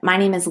Jonathan. My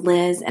name is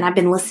Liz, and I've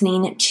been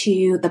listening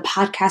to the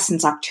podcast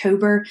since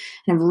October,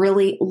 and I've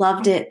really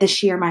loved it.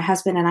 This year, my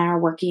husband and I are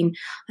working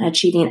on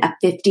achieving a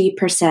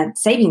 50%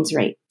 savings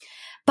rate.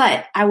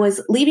 But I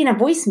was leaving a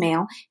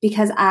voicemail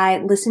because I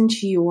listened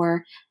to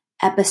your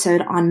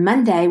episode on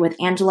Monday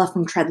with Angela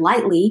from Tread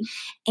Lightly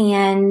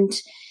and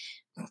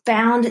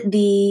found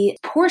the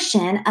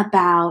portion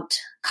about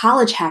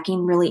college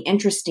hacking really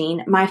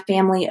interesting. My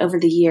family over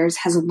the years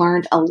has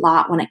learned a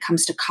lot when it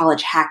comes to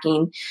college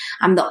hacking.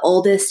 I'm the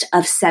oldest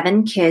of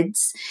 7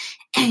 kids,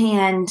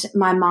 and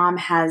my mom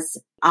has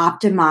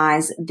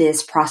optimized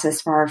this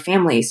process for our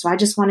family. So I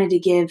just wanted to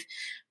give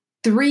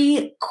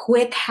 3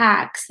 quick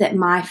hacks that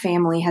my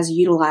family has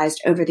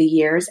utilized over the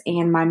years,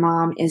 and my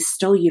mom is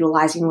still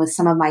utilizing with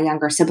some of my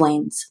younger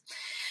siblings.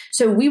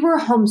 So we were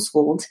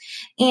homeschooled,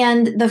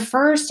 and the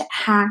first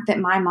hack that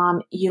my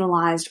mom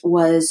utilized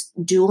was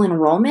dual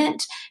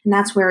enrollment. And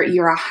that's where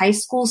you're a high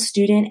school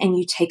student and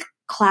you take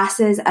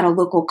classes at a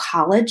local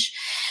college.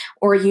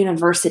 or a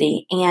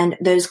university, and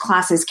those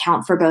classes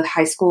count for both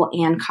high school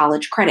and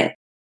college credit.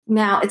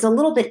 Now, it's a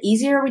little bit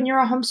easier when you're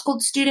a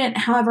homeschooled student.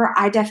 However,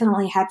 I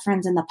definitely had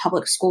friends in the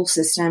public school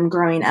system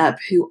growing up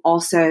who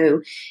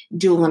also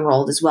dual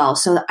enrolled as well.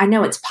 So I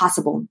know it's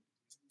possible.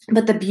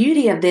 But the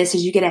beauty of this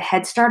is you get a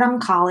head start on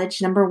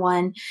college, number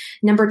one.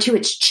 Number two,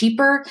 it's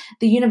cheaper.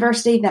 The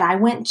university that I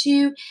went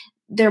to,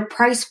 their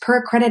price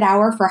per credit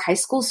hour for high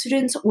school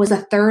students was a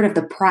third of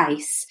the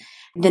price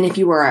than if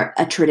you were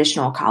a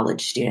traditional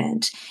college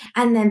student.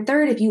 And then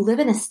third, if you live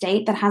in a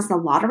state that has the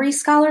lottery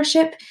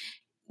scholarship,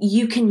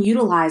 you can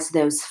utilize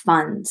those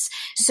funds.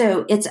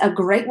 So it's a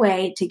great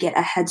way to get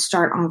a head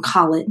start on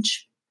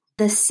college.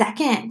 The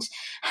second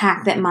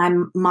hack that my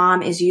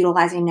mom is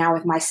utilizing now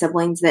with my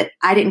siblings that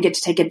I didn't get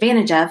to take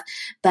advantage of,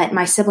 but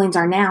my siblings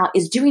are now,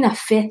 is doing a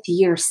 5th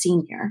year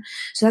senior.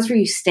 So that's where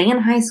you stay in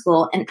high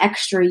school an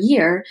extra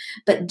year.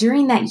 But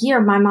during that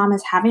year, my mom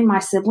is having my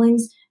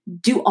siblings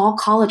do all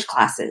college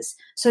classes.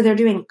 So they're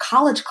doing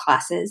college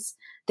classes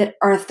that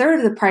are a third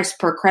of the price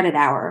per credit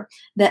hour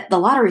that the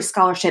lottery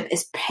scholarship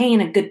is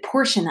paying a good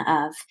portion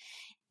of.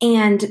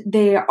 And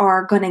they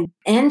are going to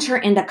enter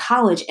into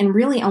college and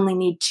really only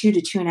need 2 to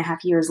 2.5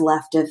 years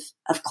left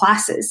of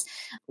classes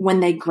when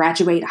they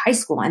graduate high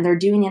school. And they're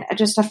doing it at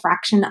just a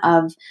fraction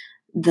of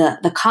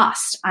the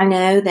cost. I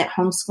know that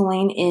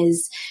homeschooling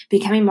is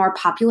becoming more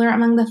popular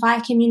among the FI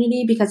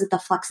community because of the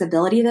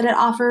flexibility that it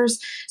offers.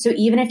 So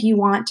even if you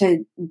want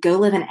to go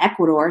live in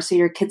Ecuador so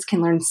your kids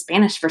can learn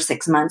Spanish for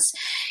 6 months,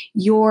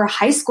 your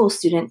high school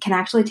student can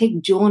actually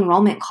take dual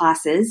enrollment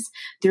classes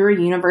through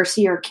a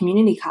university or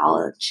community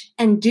college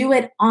and do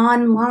it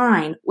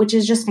online, which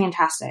is just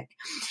fantastic.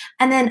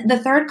 And then the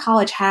third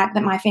college hack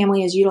that my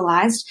family has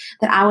utilized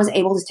that I was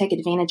able to take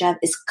advantage of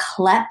is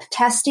CLEP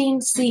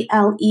testing,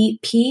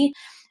 CLEP.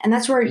 And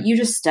that's where you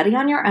just study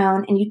on your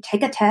own and you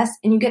take a test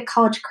and you get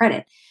college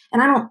credit. And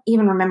I don't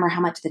even remember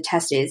how much the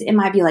test is. It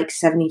might be like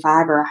 $75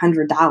 or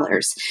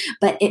 $100,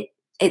 but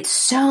it's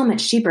so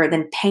much cheaper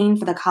than paying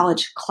for the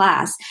college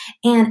class.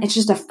 And it's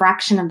just a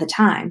fraction of the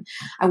time.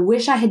 I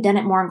wish I had done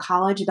it more in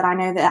college, but I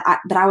know that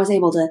I was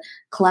able to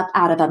CLEP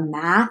out of a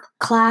math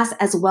class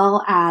as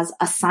well as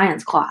a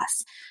science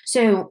class.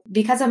 So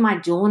because of my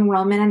dual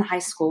enrollment in high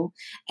school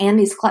and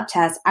these CLEP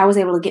tests, I was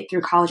able to get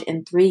through college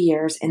in 3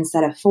 years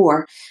instead of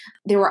 4.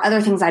 There were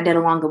other things I did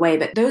along the way,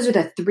 but those are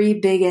the 3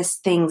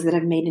 biggest things that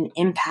have made an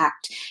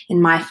impact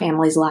in my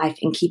family's life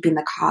in keeping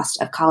the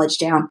cost of college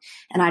down.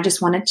 And I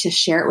just wanted to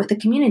share it with the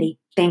community.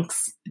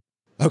 Thanks.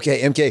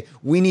 Okay, MK,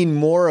 we need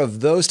more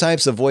of those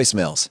types of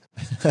voicemails.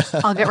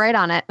 I'll get right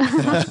on it.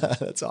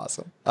 That's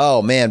awesome.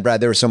 Oh man,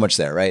 Brad, there was so much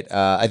there, right?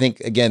 I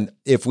think, again,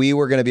 if we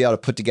were going to be able to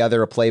put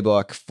together a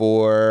playbook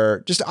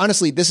for just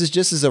honestly, this is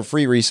just as a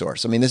free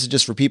resource. I mean, this is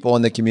just for people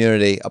in the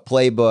community, a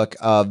playbook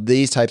of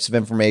these types of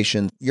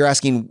information. You're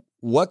asking,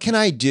 what can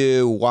I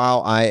do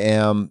while I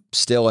am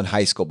still in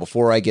high school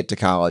before I get to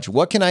college?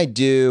 What can I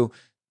do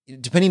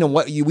depending on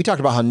we talked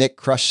about how Nick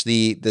crushed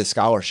the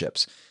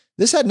scholarships.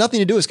 This had nothing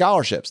to do with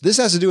scholarships. This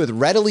has to do with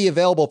readily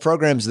available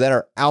programs that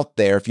are out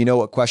there if you know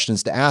what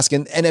questions to ask.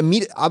 And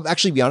I'll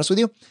actually be honest with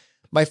you.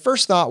 My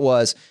first thought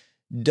was,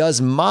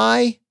 does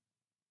my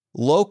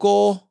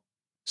local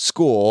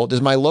school,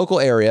 does my local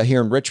area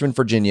here in Richmond,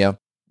 Virginia,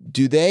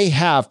 do they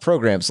have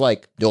programs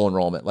like dual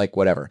enrollment, like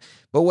whatever?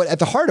 But at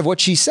the heart of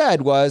what she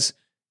said was,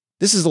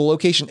 this is a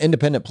location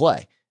independent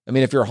play. I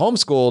mean, if you're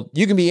homeschooled,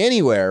 you can be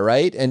anywhere,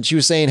 right? And she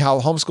was saying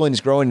how homeschooling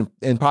is growing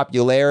in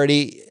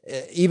popularity,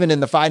 even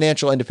in the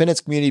financial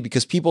independence community,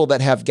 because people that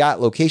have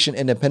got location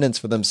independence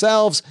for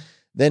themselves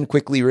then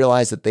quickly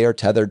realize that they are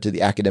tethered to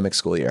the academic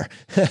school year.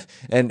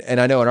 And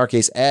I know in our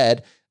case,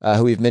 Ed,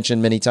 who we've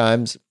mentioned many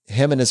times,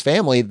 him and his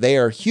family, they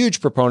are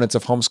huge proponents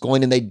of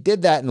homeschooling, and they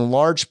did that in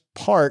large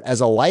part as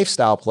a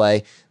lifestyle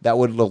play that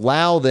would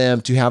allow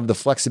them to have the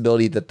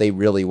flexibility that they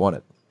really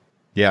wanted.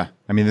 Yeah.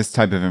 I mean, this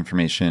type of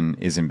information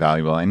is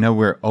invaluable. I know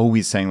we're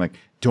always saying, like,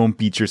 don't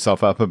beat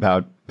yourself up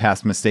about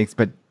past mistakes,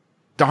 but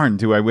darn,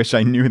 do I wish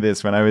I knew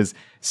this when I was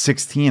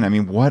 16. I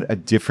mean, what a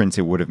difference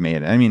it would have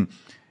made. I mean,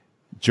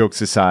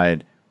 jokes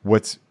aside,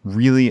 what's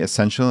really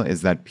essential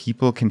is that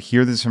people can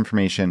hear this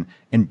information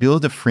and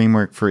build a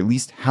framework for at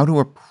least how to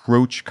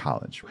approach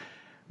college.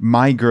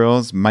 My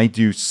girls might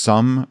do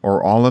some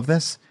or all of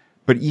this,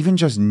 but even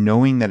just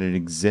knowing that it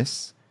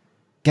exists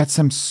gets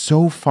them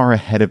so far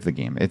ahead of the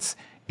game.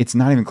 It's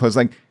not even close.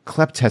 Like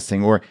CLEP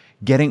testing or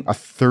getting a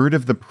third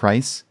of the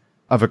price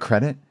of a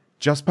credit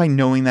just by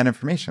knowing that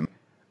information.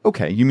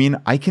 Okay, you mean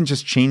I can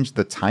just change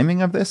the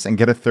timing of this and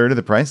get a third of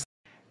the price?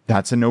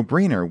 That's a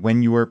no-brainer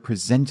when you are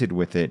presented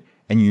with it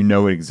and you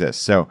know it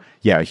exists. So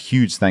yeah, a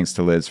huge thanks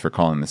to Liz for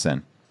calling this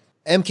in.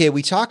 MK,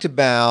 we talked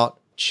about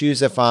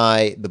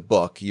Choosify, the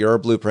book, Your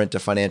Blueprint to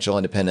Financial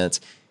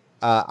Independence.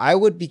 I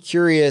would be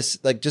curious,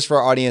 like just for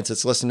our audience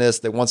that's listening to this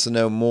that wants to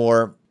know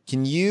more,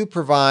 can you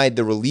provide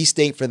the release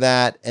date for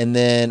that? And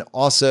then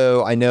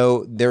also, I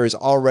know there is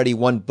already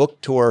one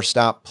book tour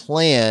stop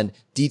planned,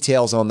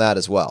 details on that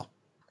as well.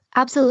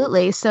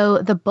 Absolutely. So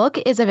the book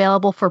is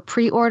available for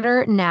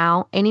pre-order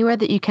now anywhere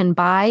that you can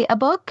buy a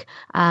book.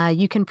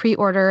 You can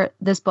pre-order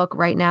this book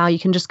right now. You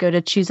can just go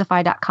to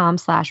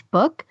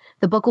choosify.com/book.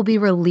 The book will be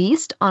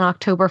released on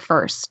October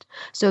 1st.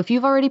 So if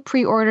you've already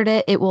pre-ordered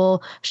it, it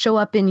will show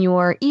up in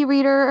your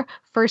e-reader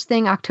first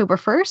thing October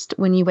 1st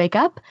when you wake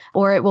up,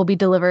 or it will be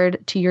delivered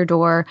to your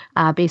door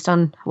based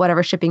on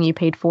whatever shipping you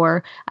paid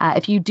for.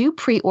 If you do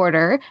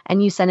pre-order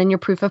and you send in your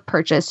proof of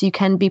purchase, you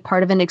can be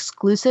part of an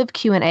exclusive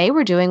Q&A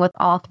we're doing with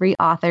all three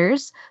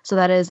authors. So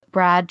that is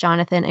Brad,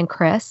 Jonathan, and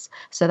Chris.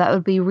 So that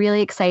would be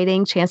really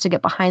exciting chance to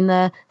get behind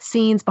the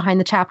scenes, behind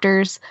the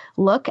chapters,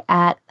 look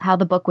at how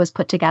the book was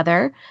put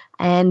together.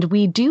 And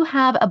we do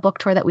have a book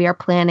tour that we are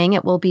planning.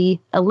 It will be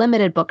a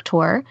limited book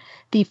tour.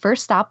 The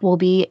first stop will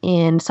be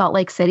in Salt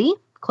Lake City,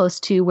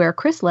 close to where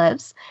Chris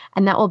lives.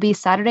 And that will be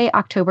Saturday,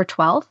 October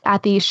 12th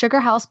at the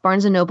Sugar House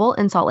Barnes & Noble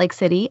in Salt Lake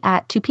City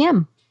at 2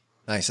 p.m.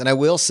 Nice. And I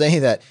will say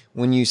that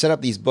when you set up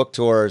these book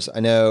tours,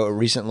 I know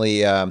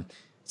recently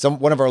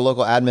one of our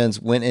local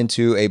admins went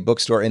into a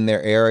bookstore in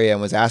their area and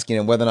was asking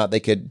them whether or not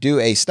they could do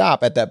a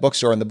stop at that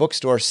bookstore. And the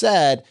bookstore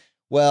said,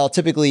 well,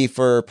 typically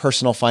for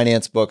personal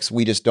finance books,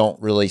 we just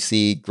don't really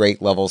see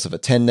great levels of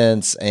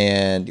attendance,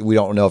 and we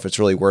don't know if it's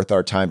really worth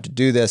our time to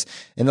do this.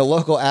 And the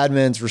local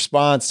admin's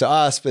response to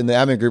us in the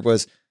admin group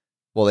was,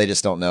 well, they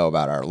just don't know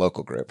about our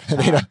local group.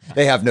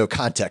 They have no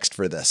context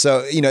for this.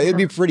 So, it'd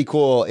be pretty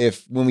cool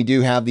if when we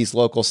do have these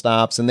local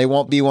stops, and they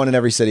won't be one in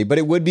every city, but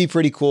it would be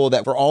pretty cool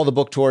that for all the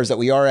book tours that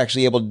we are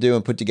actually able to do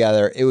and put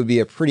together, it would be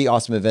a pretty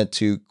awesome event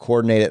to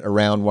coordinate it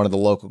around one of the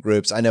local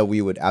groups. I know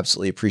we would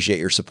absolutely appreciate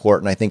your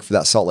support. And I think for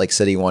that Salt Lake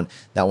City one,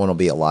 that one will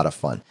be a lot of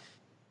fun.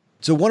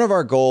 So one of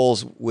our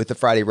goals with the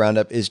Friday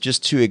Roundup is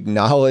just to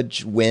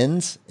acknowledge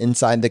wins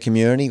inside the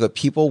community, but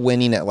people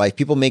winning at life,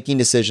 people making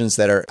decisions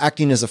that are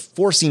acting as a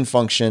forcing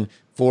function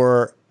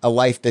for a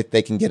life that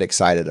they can get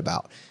excited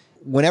about.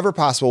 Whenever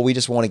possible, we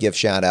just want to give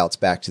shout outs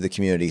back to the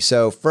community.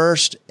 So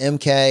first,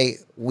 MK,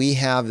 we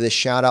have this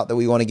shout out that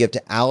we want to give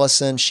to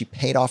Allison. She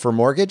paid off her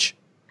mortgage.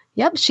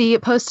 Yep, she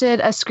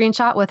posted a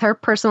screenshot with her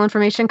personal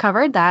information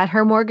covered that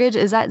her mortgage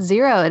is at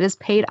zero. It is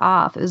paid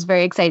off. It was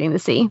very exciting to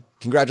see.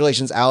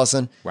 Congratulations,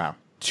 Allison. Wow.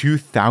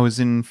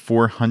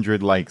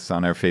 2,400 likes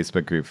on our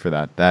Facebook group for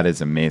that. That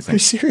is amazing. Are you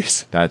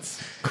serious?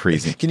 That's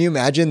crazy. Can you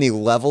imagine the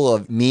level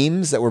of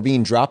memes that were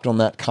being dropped on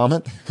that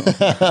comment?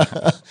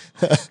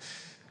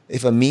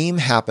 If a meme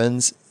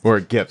happens... Or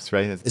GIFs,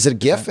 right? Is it a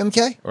GIF,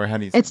 MK? Or how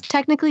do you say It's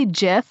technically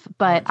GIF,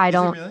 but I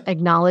don't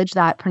acknowledge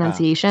that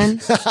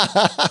pronunciation.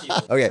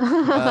 Okay.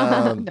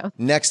 No.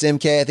 Next,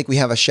 MK, I think we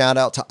have a shout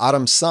out to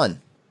Autumn's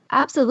son.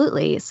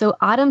 Absolutely. So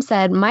Autumn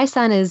said, my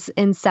son is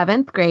in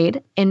 7th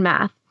grade in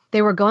math.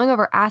 They were going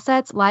over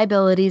assets,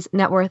 liabilities,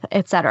 net worth,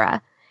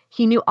 etc.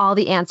 He knew all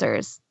the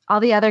answers. All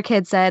the other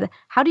kids said,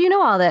 how do you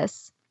know all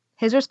this?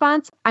 His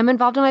response, I'm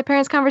involved in my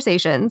parents'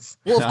 conversations.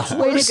 Well, of course.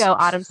 Way to go,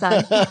 Autumn's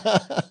son.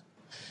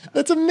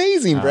 That's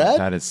amazing, Brad.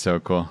 That is so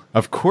cool.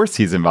 Of course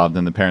he's involved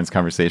in the parents'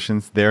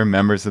 conversations. They're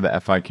members of the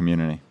FI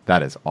community.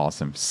 That is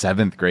awesome.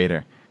 7th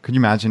grader. Could you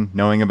imagine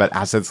knowing about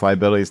assets,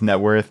 liabilities, net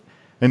worth?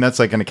 And that's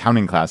like an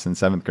accounting class in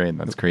 7th grade.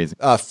 That's crazy.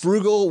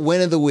 Frugal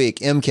win of the week.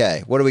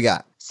 MK, what do we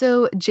got?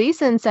 So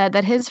Jason said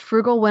that his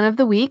frugal win of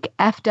the week,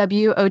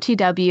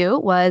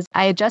 FWOTW, was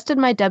I adjusted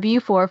my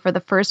W-4 for the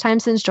first time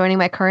since joining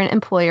my current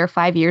employer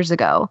 5 years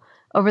ago.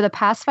 Over the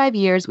past 5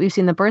 years, we've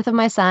seen the birth of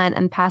my son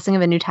and passing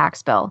of a new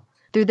tax bill.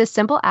 Through this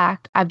simple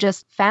act, I've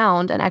just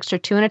found an extra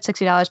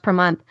 $260 per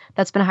month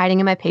that's been hiding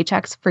in my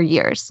paychecks for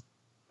years.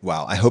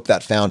 Wow. I hope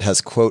that found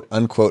has quote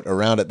unquote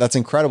around it. That's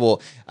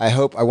incredible. I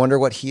wonder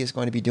what he is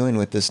going to be doing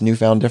with this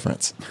newfound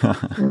difference.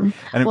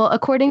 Well,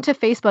 according to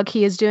Facebook,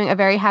 he is doing a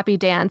very happy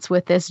dance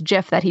with this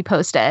GIF that he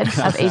posted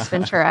of Ace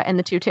Ventura and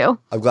the tutu.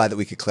 I'm glad that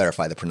we could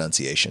clarify the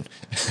pronunciation.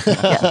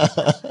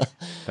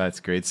 That's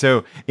great.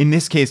 So in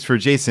this case for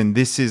Jason,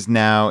 this is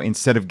now,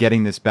 instead of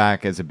getting this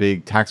back as a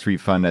big tax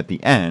refund at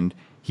the end,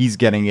 he's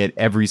getting it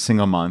every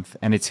single month,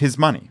 and it's his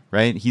money,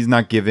 right? He's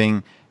not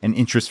giving an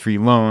interest-free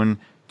loan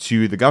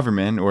to the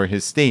government or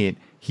his state.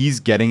 He's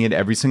getting it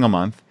every single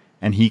month,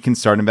 and he can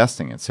start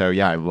investing it. So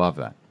yeah, I love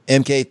that.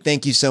 MK,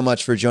 thank you so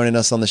much for joining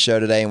us on the show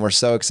today, and we're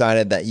so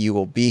excited that you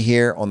will be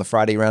here on the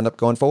Friday Roundup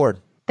going forward.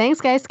 Thanks,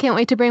 guys. Can't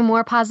wait to bring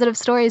more positive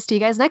stories to you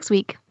guys next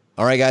week.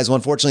 All right, guys. Well,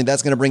 unfortunately,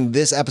 that's going to bring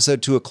this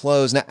episode to a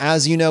close. Now,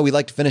 as you know, we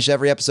like to finish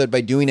every episode by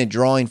doing a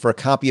drawing for a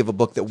copy of a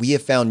book that we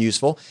have found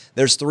useful.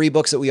 There's 3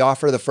 books that we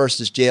offer. The first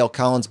is J.L.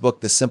 Collins'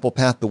 book, The Simple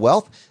Path to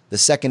Wealth. The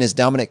second is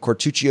Dominic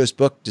Cortuccio's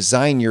book,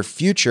 Design Your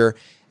Future.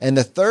 And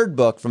the third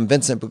book from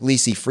Vincent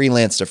Puglisi,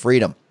 Freelance to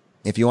Freedom.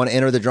 If you want to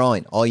enter the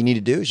drawing, all you need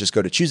to do is just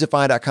go to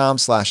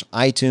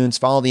choosify.com/iTunes,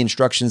 follow the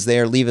instructions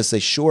there, leave us a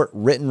short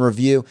written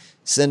review,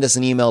 send us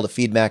an email to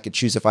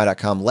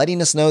feedback@choosify.com,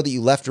 letting us know that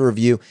you left a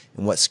review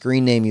and what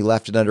screen name you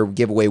left it under. We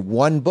give away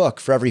 1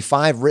 book for every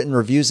 5 written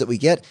reviews that we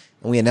get,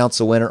 and we announce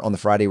the winner on the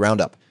Friday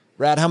Roundup.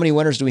 Brad, how many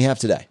winners do we have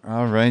today?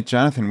 All right,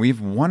 Jonathan, we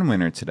have 1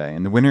 winner today,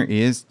 and the winner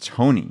is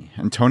Tony.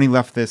 And Tony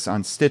left this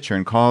on Stitcher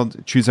and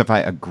called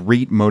Choosify a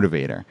great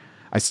motivator.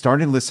 I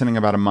started listening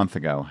about a month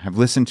ago. I've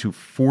listened to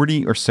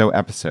 40 or so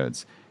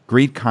episodes.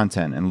 great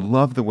content and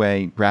love the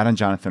way Brad and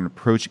Jonathan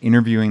approach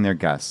interviewing their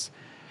guests.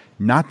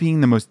 Not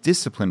being the most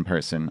disciplined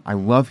person, I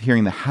love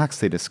hearing the hacks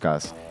they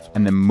discuss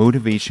and the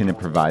motivation it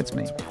provides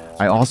me.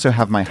 I also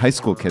have my high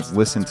school kids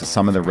listen to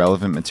some of the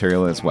relevant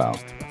material as well.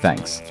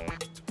 Thanks.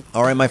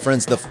 All right, my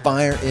friends, the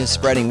fire is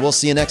spreading. We'll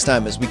see you next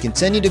time as we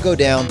continue to go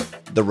down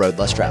the road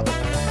less traveled.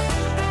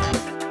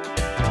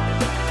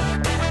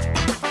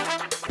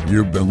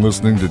 You've been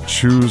listening to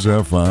Choose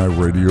FI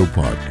Radio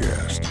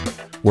Podcast,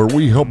 where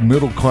we help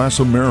middle-class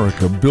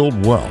America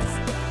build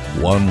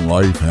wealth, one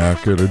life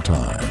hack at a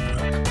time.